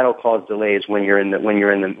that'll cause delays when you're in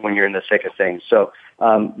the thick of things. So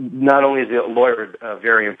not only is the lawyer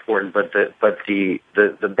very important, but the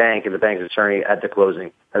bank and the bank's attorney at the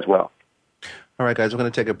closing as well. All right, guys, we're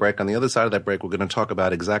going to take a break. On the other side of that break, we're going to talk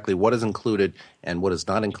about exactly what is included and what is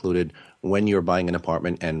not included when you're buying an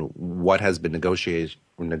apartment and what has been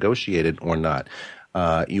negotiated or not.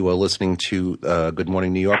 You are listening to Good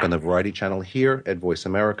Morning New York on the Variety Channel here at Voice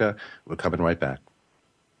America. We're coming right back.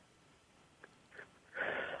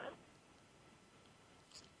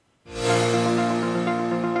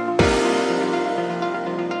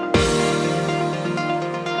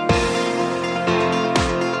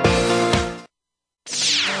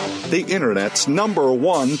 The Internet's number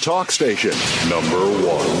one talk station.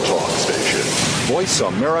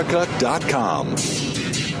 VoiceAmerica.com.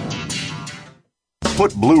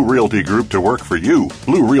 Put Blue Realty Group to work for you.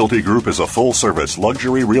 Blue Realty Group is a full-service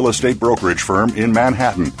luxury real estate brokerage firm in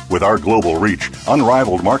Manhattan. With our global reach,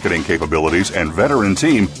 unrivaled marketing capabilities, and veteran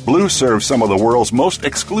team, Blue serves some of the world's most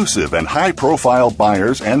exclusive and high-profile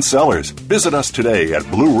buyers and sellers. Visit us today at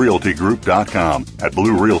BlueRealtyGroup.com. At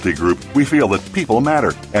Blue Realty Group, we feel that people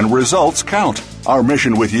matter and results count. Our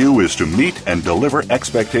mission with you is to meet and deliver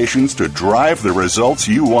expectations to drive the results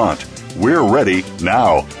you want. We're ready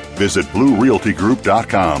now. Visit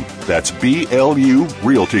BlueRealtyGroup.com. That's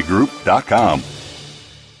BLURealtyGroup.com.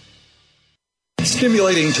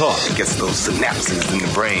 Stimulating talk. It gets those synapses in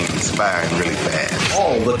the brain firing really fast.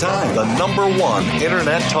 All the time. The number one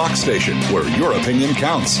Internet talk station where your opinion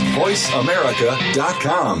counts.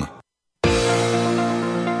 VoiceAmerica.com.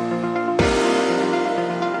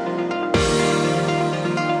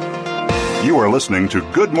 You are listening to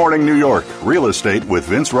Good Morning New York, Real Estate with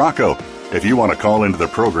Vince Rocco. If you want to call into the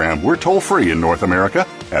program, we're toll-free in North America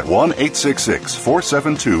at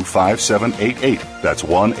 1-866-472-5788. That's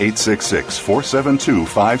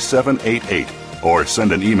 1-866-472-5788. Or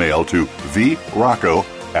send an email to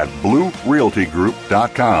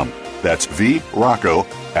vrocco@bluerealtygroup.com. That's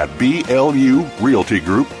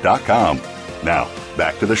vrocco@blurealtygroup.com. Now,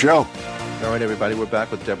 back to the show. All right, everybody, we're back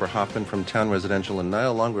with Deborah Hoffman from Town Residential and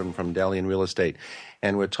Niall Longren from Dalian Real Estate.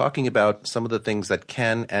 And we're talking about some of the things that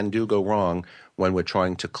can and do go wrong when we're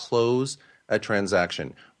trying to close a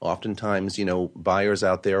transaction. Oftentimes, buyers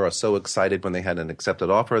out there are so excited when they had an accepted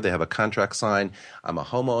offer, they have a contract signed. I'm a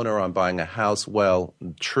homeowner, I'm buying a house. Well,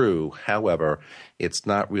 true. However, it's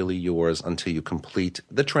not really yours until you complete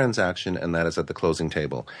the transaction, and that is at the closing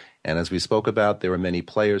table. And as we spoke about, there are many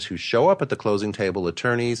players who show up at the closing table: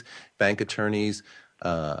 attorneys, bank attorneys,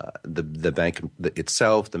 the bank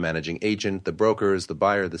itself, the managing agent, the brokers, the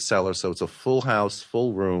buyer, the seller. So it's a full house,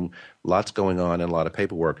 full room, lots going on, and a lot of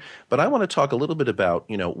paperwork. But I want to talk a little bit about,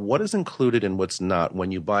 what is included and what's not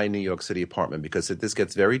when you buy a New York City apartment, because this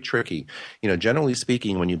gets very tricky. Generally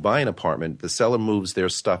speaking, when you buy an apartment, the seller moves their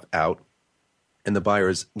stuff out and the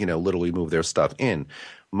buyers, literally move their stuff in.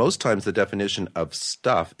 Most times the definition of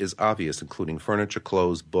stuff is obvious, including furniture,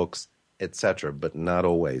 clothes, books, etc., but not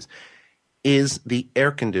always. Is the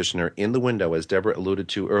air conditioner in the window, as Deborah alluded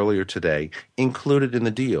to earlier today, included in the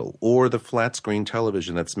deal, or the flat screen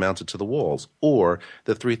television that's mounted to the walls, or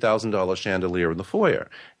the $3,000 chandelier in the foyer?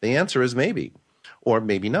 The answer is maybe, or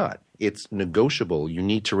maybe not. It's negotiable. You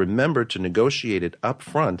need to remember to negotiate it up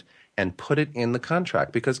front and put it in the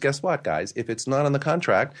contract. Because guess what, guys? If it's not in the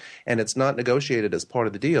contract and it's not negotiated as part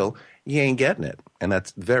of the deal, you ain't getting it. And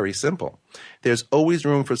that's very simple. There's always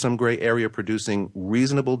room for some gray area, producing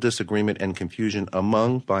reasonable disagreement and confusion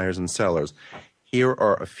among buyers and sellers. Here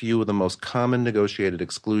are a few of the most common negotiated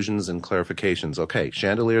exclusions and clarifications. Okay,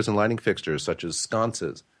 chandeliers and lighting fixtures such as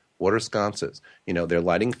sconces. What are sconces? They're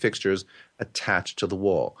lighting fixtures attached to the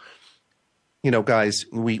wall. Guys,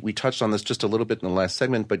 we touched on this just a little bit in the last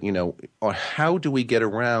segment, but, how do we get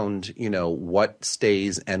around, what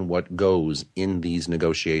stays and what goes in these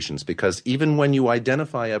negotiations? Because even when you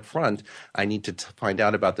identify up front, I need to find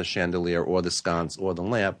out about the chandelier or the sconce or the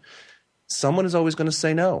lamp, someone is always going to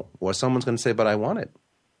say no, or someone's going to say, but I want it.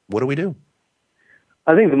 What do we do?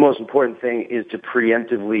 I think the most important thing is to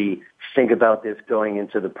preemptively think about this going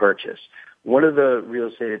into the purchase. One of the real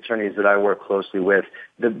estate attorneys that I work closely with,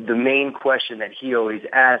 the main question that he always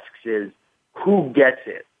asks is, who gets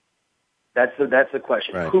it? That's the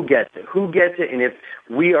question. Right. Who gets it? Who gets it? And if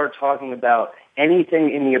we are talking about anything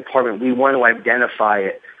in the apartment, we want to identify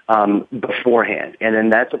it beforehand. And then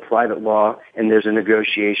that's a private law, and there's a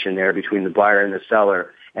negotiation there between the buyer and the seller.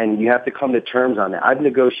 And you have to come to terms on that. I've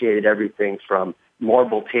negotiated everything from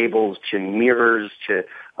marble tables to mirrors to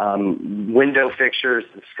window fixtures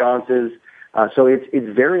and sconces. So it's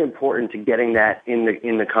very important to getting that in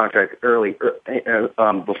the contract early,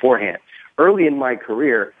 beforehand. Early in my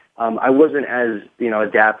career, I wasn't as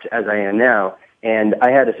adept as I am now, and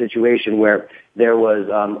I had a situation where there was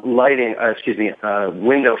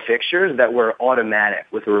window fixtures that were automatic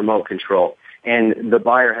with a remote control, and the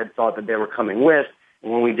buyer had thought that they were coming with.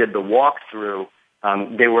 And when we did the walkthrough,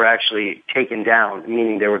 they were actually taken down,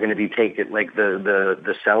 meaning they were going to be taken, like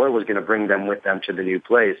the seller was going to bring them with them to the new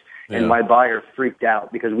place. Yeah. And my buyer freaked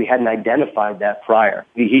out because we hadn't identified that prior.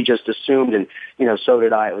 He just assumed, and so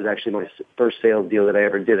did I. It was actually my first sales deal that I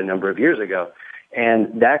ever did a number of years ago.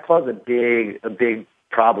 And that caused a big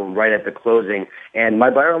problem right at the closing. And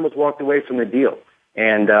my buyer almost walked away from the deal.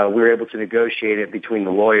 And we were able to negotiate it between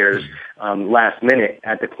the lawyers last minute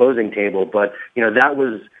at the closing table. But, that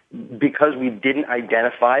was because we didn't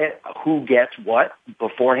identify it, who gets what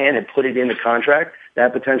beforehand, and put it in the contract,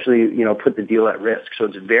 that potentially, put the deal at risk. So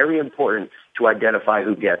it's very important to identify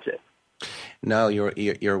who gets it. No, you're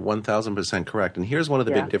 1,000% correct. And here's one of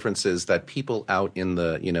the big differences that people out in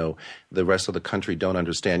the rest of the country don't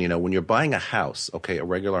understand. When you're buying a house, a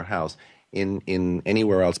regular house, in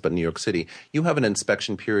anywhere else but New York City, you have an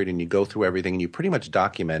inspection period and you go through everything and you pretty much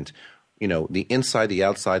document, the inside, the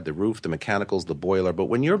outside, the roof, the mechanicals, the boiler. But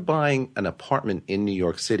when you're buying an apartment in New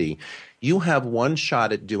York City, you have one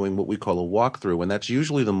shot at doing what we call a walkthrough, and that's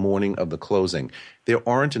usually the morning of the closing. There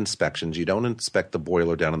aren't inspections. You don't inspect the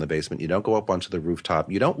boiler down in the basement. You don't go up onto the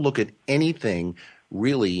rooftop. You don't look at anything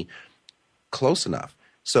really close enough.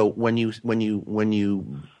 So when you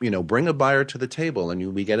bring a buyer to the table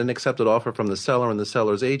and we get an accepted offer from the seller and the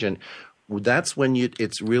seller's agent, that's when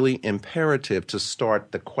it's really imperative to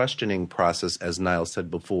start the questioning process, as Niall said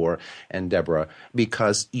before, and Deborah,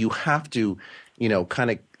 because you have to,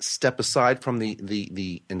 kind of step aside from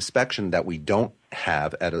the inspection that we don't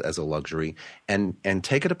have as a luxury and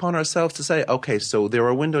take it upon ourselves to say, okay, so there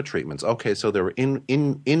are window treatments. Okay, so there are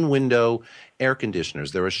in window air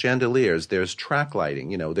conditioners. There are chandeliers. There's track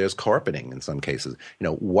lighting. There's carpeting in some cases.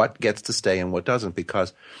 What gets to stay and what doesn't,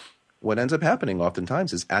 because what ends up happening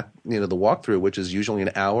oftentimes is at the walkthrough, which is usually an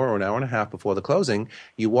hour or an hour and a half before the closing,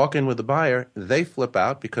 you walk in with the buyer, they flip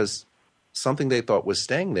out because something they thought was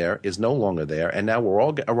staying there is no longer there, and now we're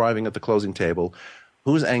all arriving at the closing table.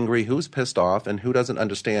 Who's angry, who's pissed off, and who doesn't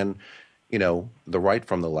understand, the right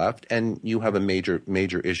from the left, and you have a major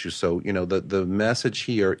issue. So, the message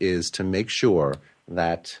here is to make sure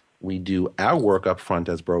that we do our work up front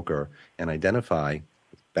as broker and identify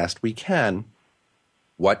best we can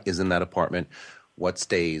what is in that apartment, what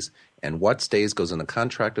stays, and what stays goes in the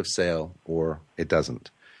contract of sale or it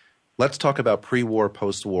doesn't. Let's talk about pre-war,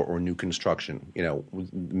 post-war, or new construction.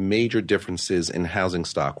 Major differences in housing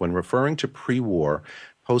stock. When referring to pre-war,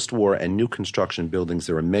 post-war, and new construction buildings,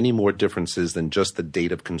 there are many more differences than just the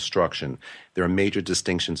date of construction. There are major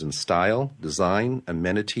distinctions in style, design,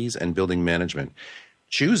 amenities, and building management.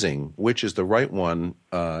 Choosing which is the right one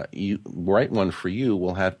for you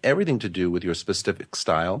will have everything to do with your specific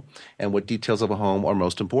style and what details of a home are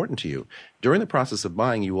most important to you. During the process of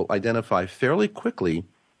buying, you will identify fairly quickly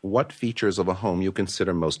what features of a home you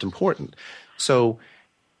consider most important. So,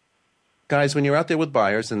 guys, when you're out there with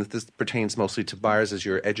buyers, and this pertains mostly to buyers as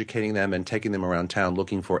you're educating them and taking them around town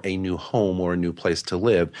looking for a new home or a new place to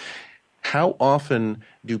live, how often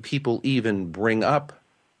do people even bring up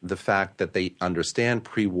the fact that they understand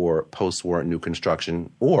pre-war, post-war, new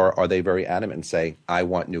construction, or are they very adamant and say, I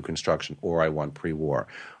want new construction or I want pre-war?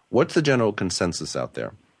 What's the general consensus out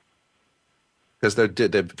there? Because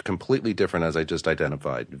they're completely different, as I just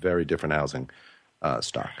identified, very different housing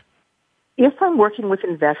stock. If I'm working with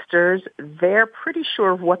investors, they're pretty sure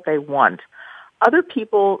of what they want. Other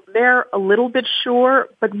people, they're a little bit sure,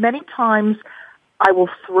 but many times I will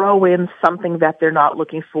throw in something that they're not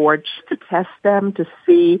looking for just to test them to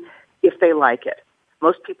see if they like it.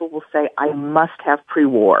 Most people will say, I must have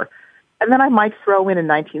pre-war. And then I might throw in a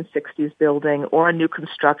 1960s building or a new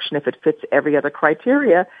construction if it fits every other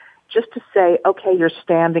criteria, just to say, okay, you're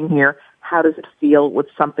standing here. How does it feel? Would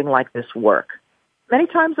something like this work? Many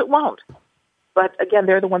times it won't. But again,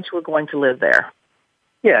 they're the ones who are going to live there.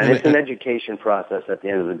 Yeah, and it's an education process at the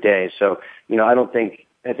end of the day. So,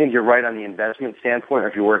 I think you're right on the investment standpoint.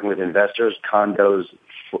 If you're working with investors, condos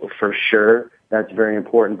for sure, that's very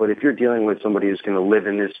important. But if you're dealing with somebody who's going to live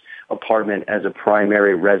in this apartment as a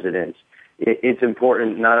primary residence, it's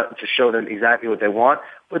important not to show them exactly what they want,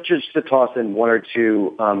 but just to toss in one or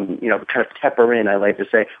two, kind of pepper in, I like to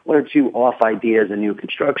say, one or two off ideas, a new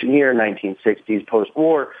construction here, 1960s,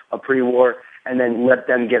 post-war, a pre-war, and then let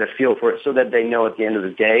them get a feel for it so that they know at the end of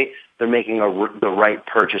the day they're making the right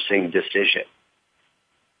purchasing decision.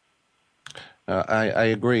 I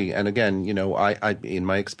agree. And again, I in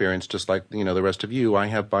my experience, just like, the rest of you, I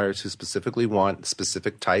have buyers who specifically want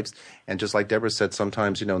specific types. And just like Deborah said,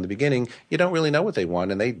 sometimes, in the beginning, you don't really know what they want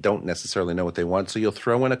and they don't necessarily know what they want. So you'll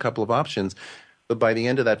throw in a couple of options. But by the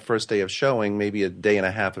end of that first day of showing, maybe a day and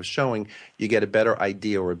a half of showing, you get a better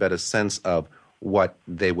idea or a better sense of what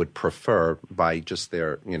they would prefer by just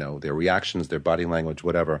their reactions, their body language,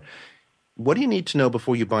 whatever. What do you need to know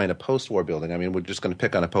before you buy in a post-war building? I mean, we're just going to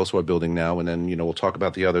pick on a post-war building now, and then, we'll talk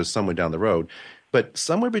about the others somewhere down the road. But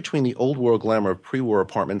somewhere between the old world glamour of pre-war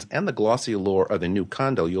apartments and the glossy allure of the new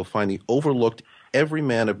condo, you'll find the overlooked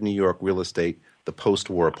everyman of New York real estate, the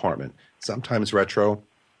post-war apartment. Sometimes retro,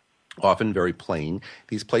 often very plain.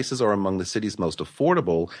 These places are among the city's most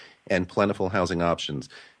affordable and plentiful housing options.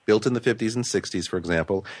 Built in the 50s and 60s, for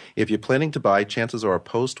example, if you're planning to buy, chances are a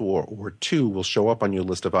post-war or two will show up on your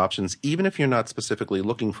list of options, even if you're not specifically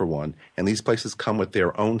looking for one. And these places come with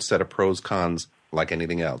their own set of pros, cons, like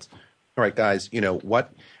anything else. All right, guys, what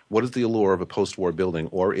is the allure of a post-war building,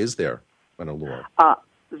 or is there an allure?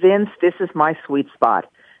 Vince, this is my sweet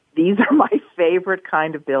spot. These are my favorite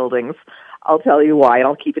kind of buildings. I'll tell you why, and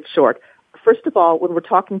I'll keep it short. First of all, when we're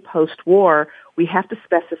talking post-war, we have to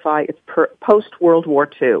specify it's post-World War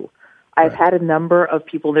II. I've had a number of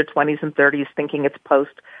people in their 20s and 30s thinking it's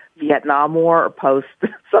post-Vietnam War or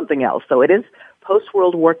post-something else. So it is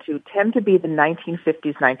post-World War II, tend to be the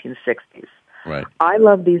 1950s, 1960s. Right. I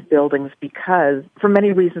love these buildings because, for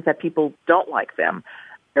many reasons that people don't like them,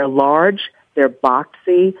 they're large, they're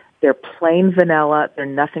boxy, they're plain vanilla, they're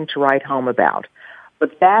nothing to write home about.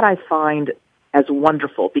 But that I find as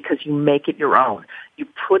wonderful because you make it your own. You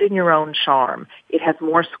put in your own charm. It has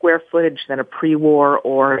more square footage than a pre-war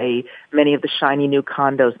or many of the shiny new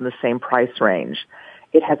condos in the same price range.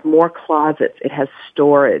 It has more closets. It has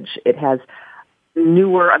storage. It has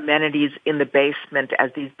newer amenities in the basement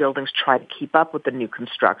as these buildings try to keep up with the new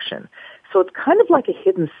construction. So it's kind of like a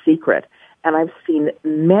hidden secret. And I've seen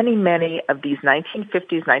many, many of these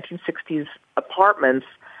 1950s, 1960s apartments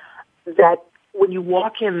that when you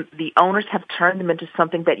walk in, the owners have turned them into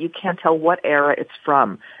something that you can't tell what era it's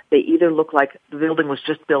from. They either look like the building was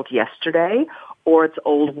just built yesterday or it's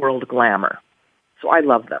old world glamour. So I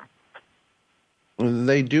love them.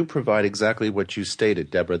 They do provide exactly what you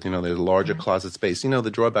stated, Deborah. There's larger closet space.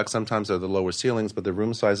 The drawback sometimes are the lower ceilings, but the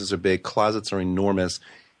room sizes are big. Closets are enormous.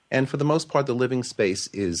 And for the most part, the living space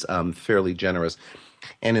is fairly generous.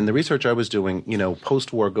 And in the research I was doing,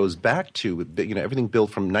 post-war goes back to, everything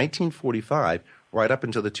built from 1945 right up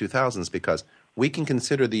until the 2000s, because we can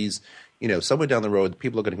consider these, somewhere down the road,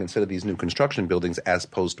 people are going to consider these new construction buildings as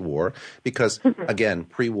post-war because, again,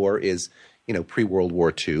 pre-war is, pre-World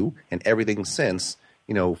War II, and everything since,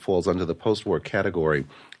 falls under the post-war category.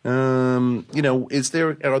 Are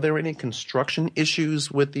there any construction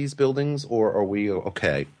issues with these buildings, or are we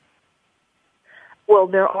okay? Well,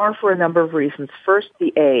 there are for a number of reasons. First,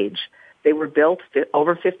 the age. They were built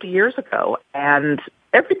over 50 years ago, and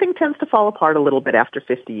everything tends to fall apart a little bit after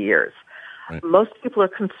 50 years. Right. Most people are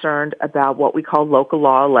concerned about what we call Local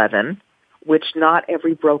Law 11, which not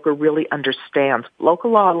every broker really understands.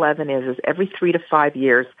 Local Law 11 is every 3 to 5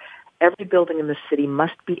 years, every building in the city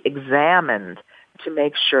must be examined to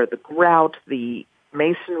make sure the grout, the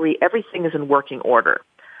masonry, everything is in working order.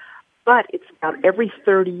 But it's about every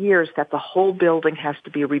 30 years that the whole building has to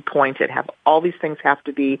be repointed. All these things have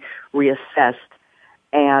to be reassessed.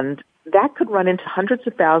 And that could run into hundreds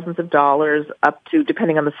of thousands of dollars up to,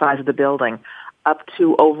 depending on the size of the building, up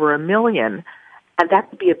to over $1 million. And that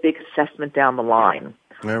could be a big assessment down the line.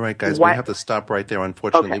 All right, guys, we have to stop right there.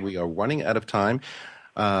 Unfortunately, we are running out of time.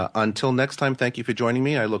 Until next time, thank you for joining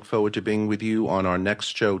me. I look forward to being with you on our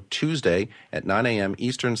next show Tuesday at 9 a.m.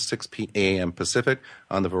 Eastern, 6 a.m. Pacific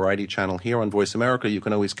on the Variety Channel here on Voice America. You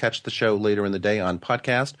can always catch the show later in the day on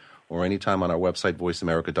podcast or anytime on our website,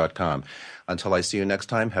 voiceamerica.com. Until I see you next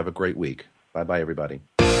time, have a great week. Bye-bye, everybody.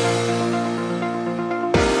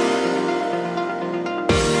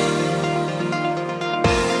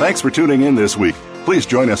 Thanks for tuning in this week. Please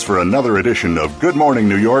join us for another edition of Good Morning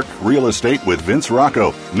New York Real Estate with Vince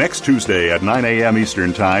Rocco next Tuesday at 9 a.m.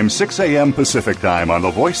 Eastern Time, 6 a.m. Pacific Time on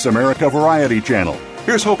the Voice America Variety Channel.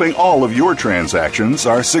 Here's hoping all of your transactions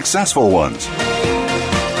are successful ones.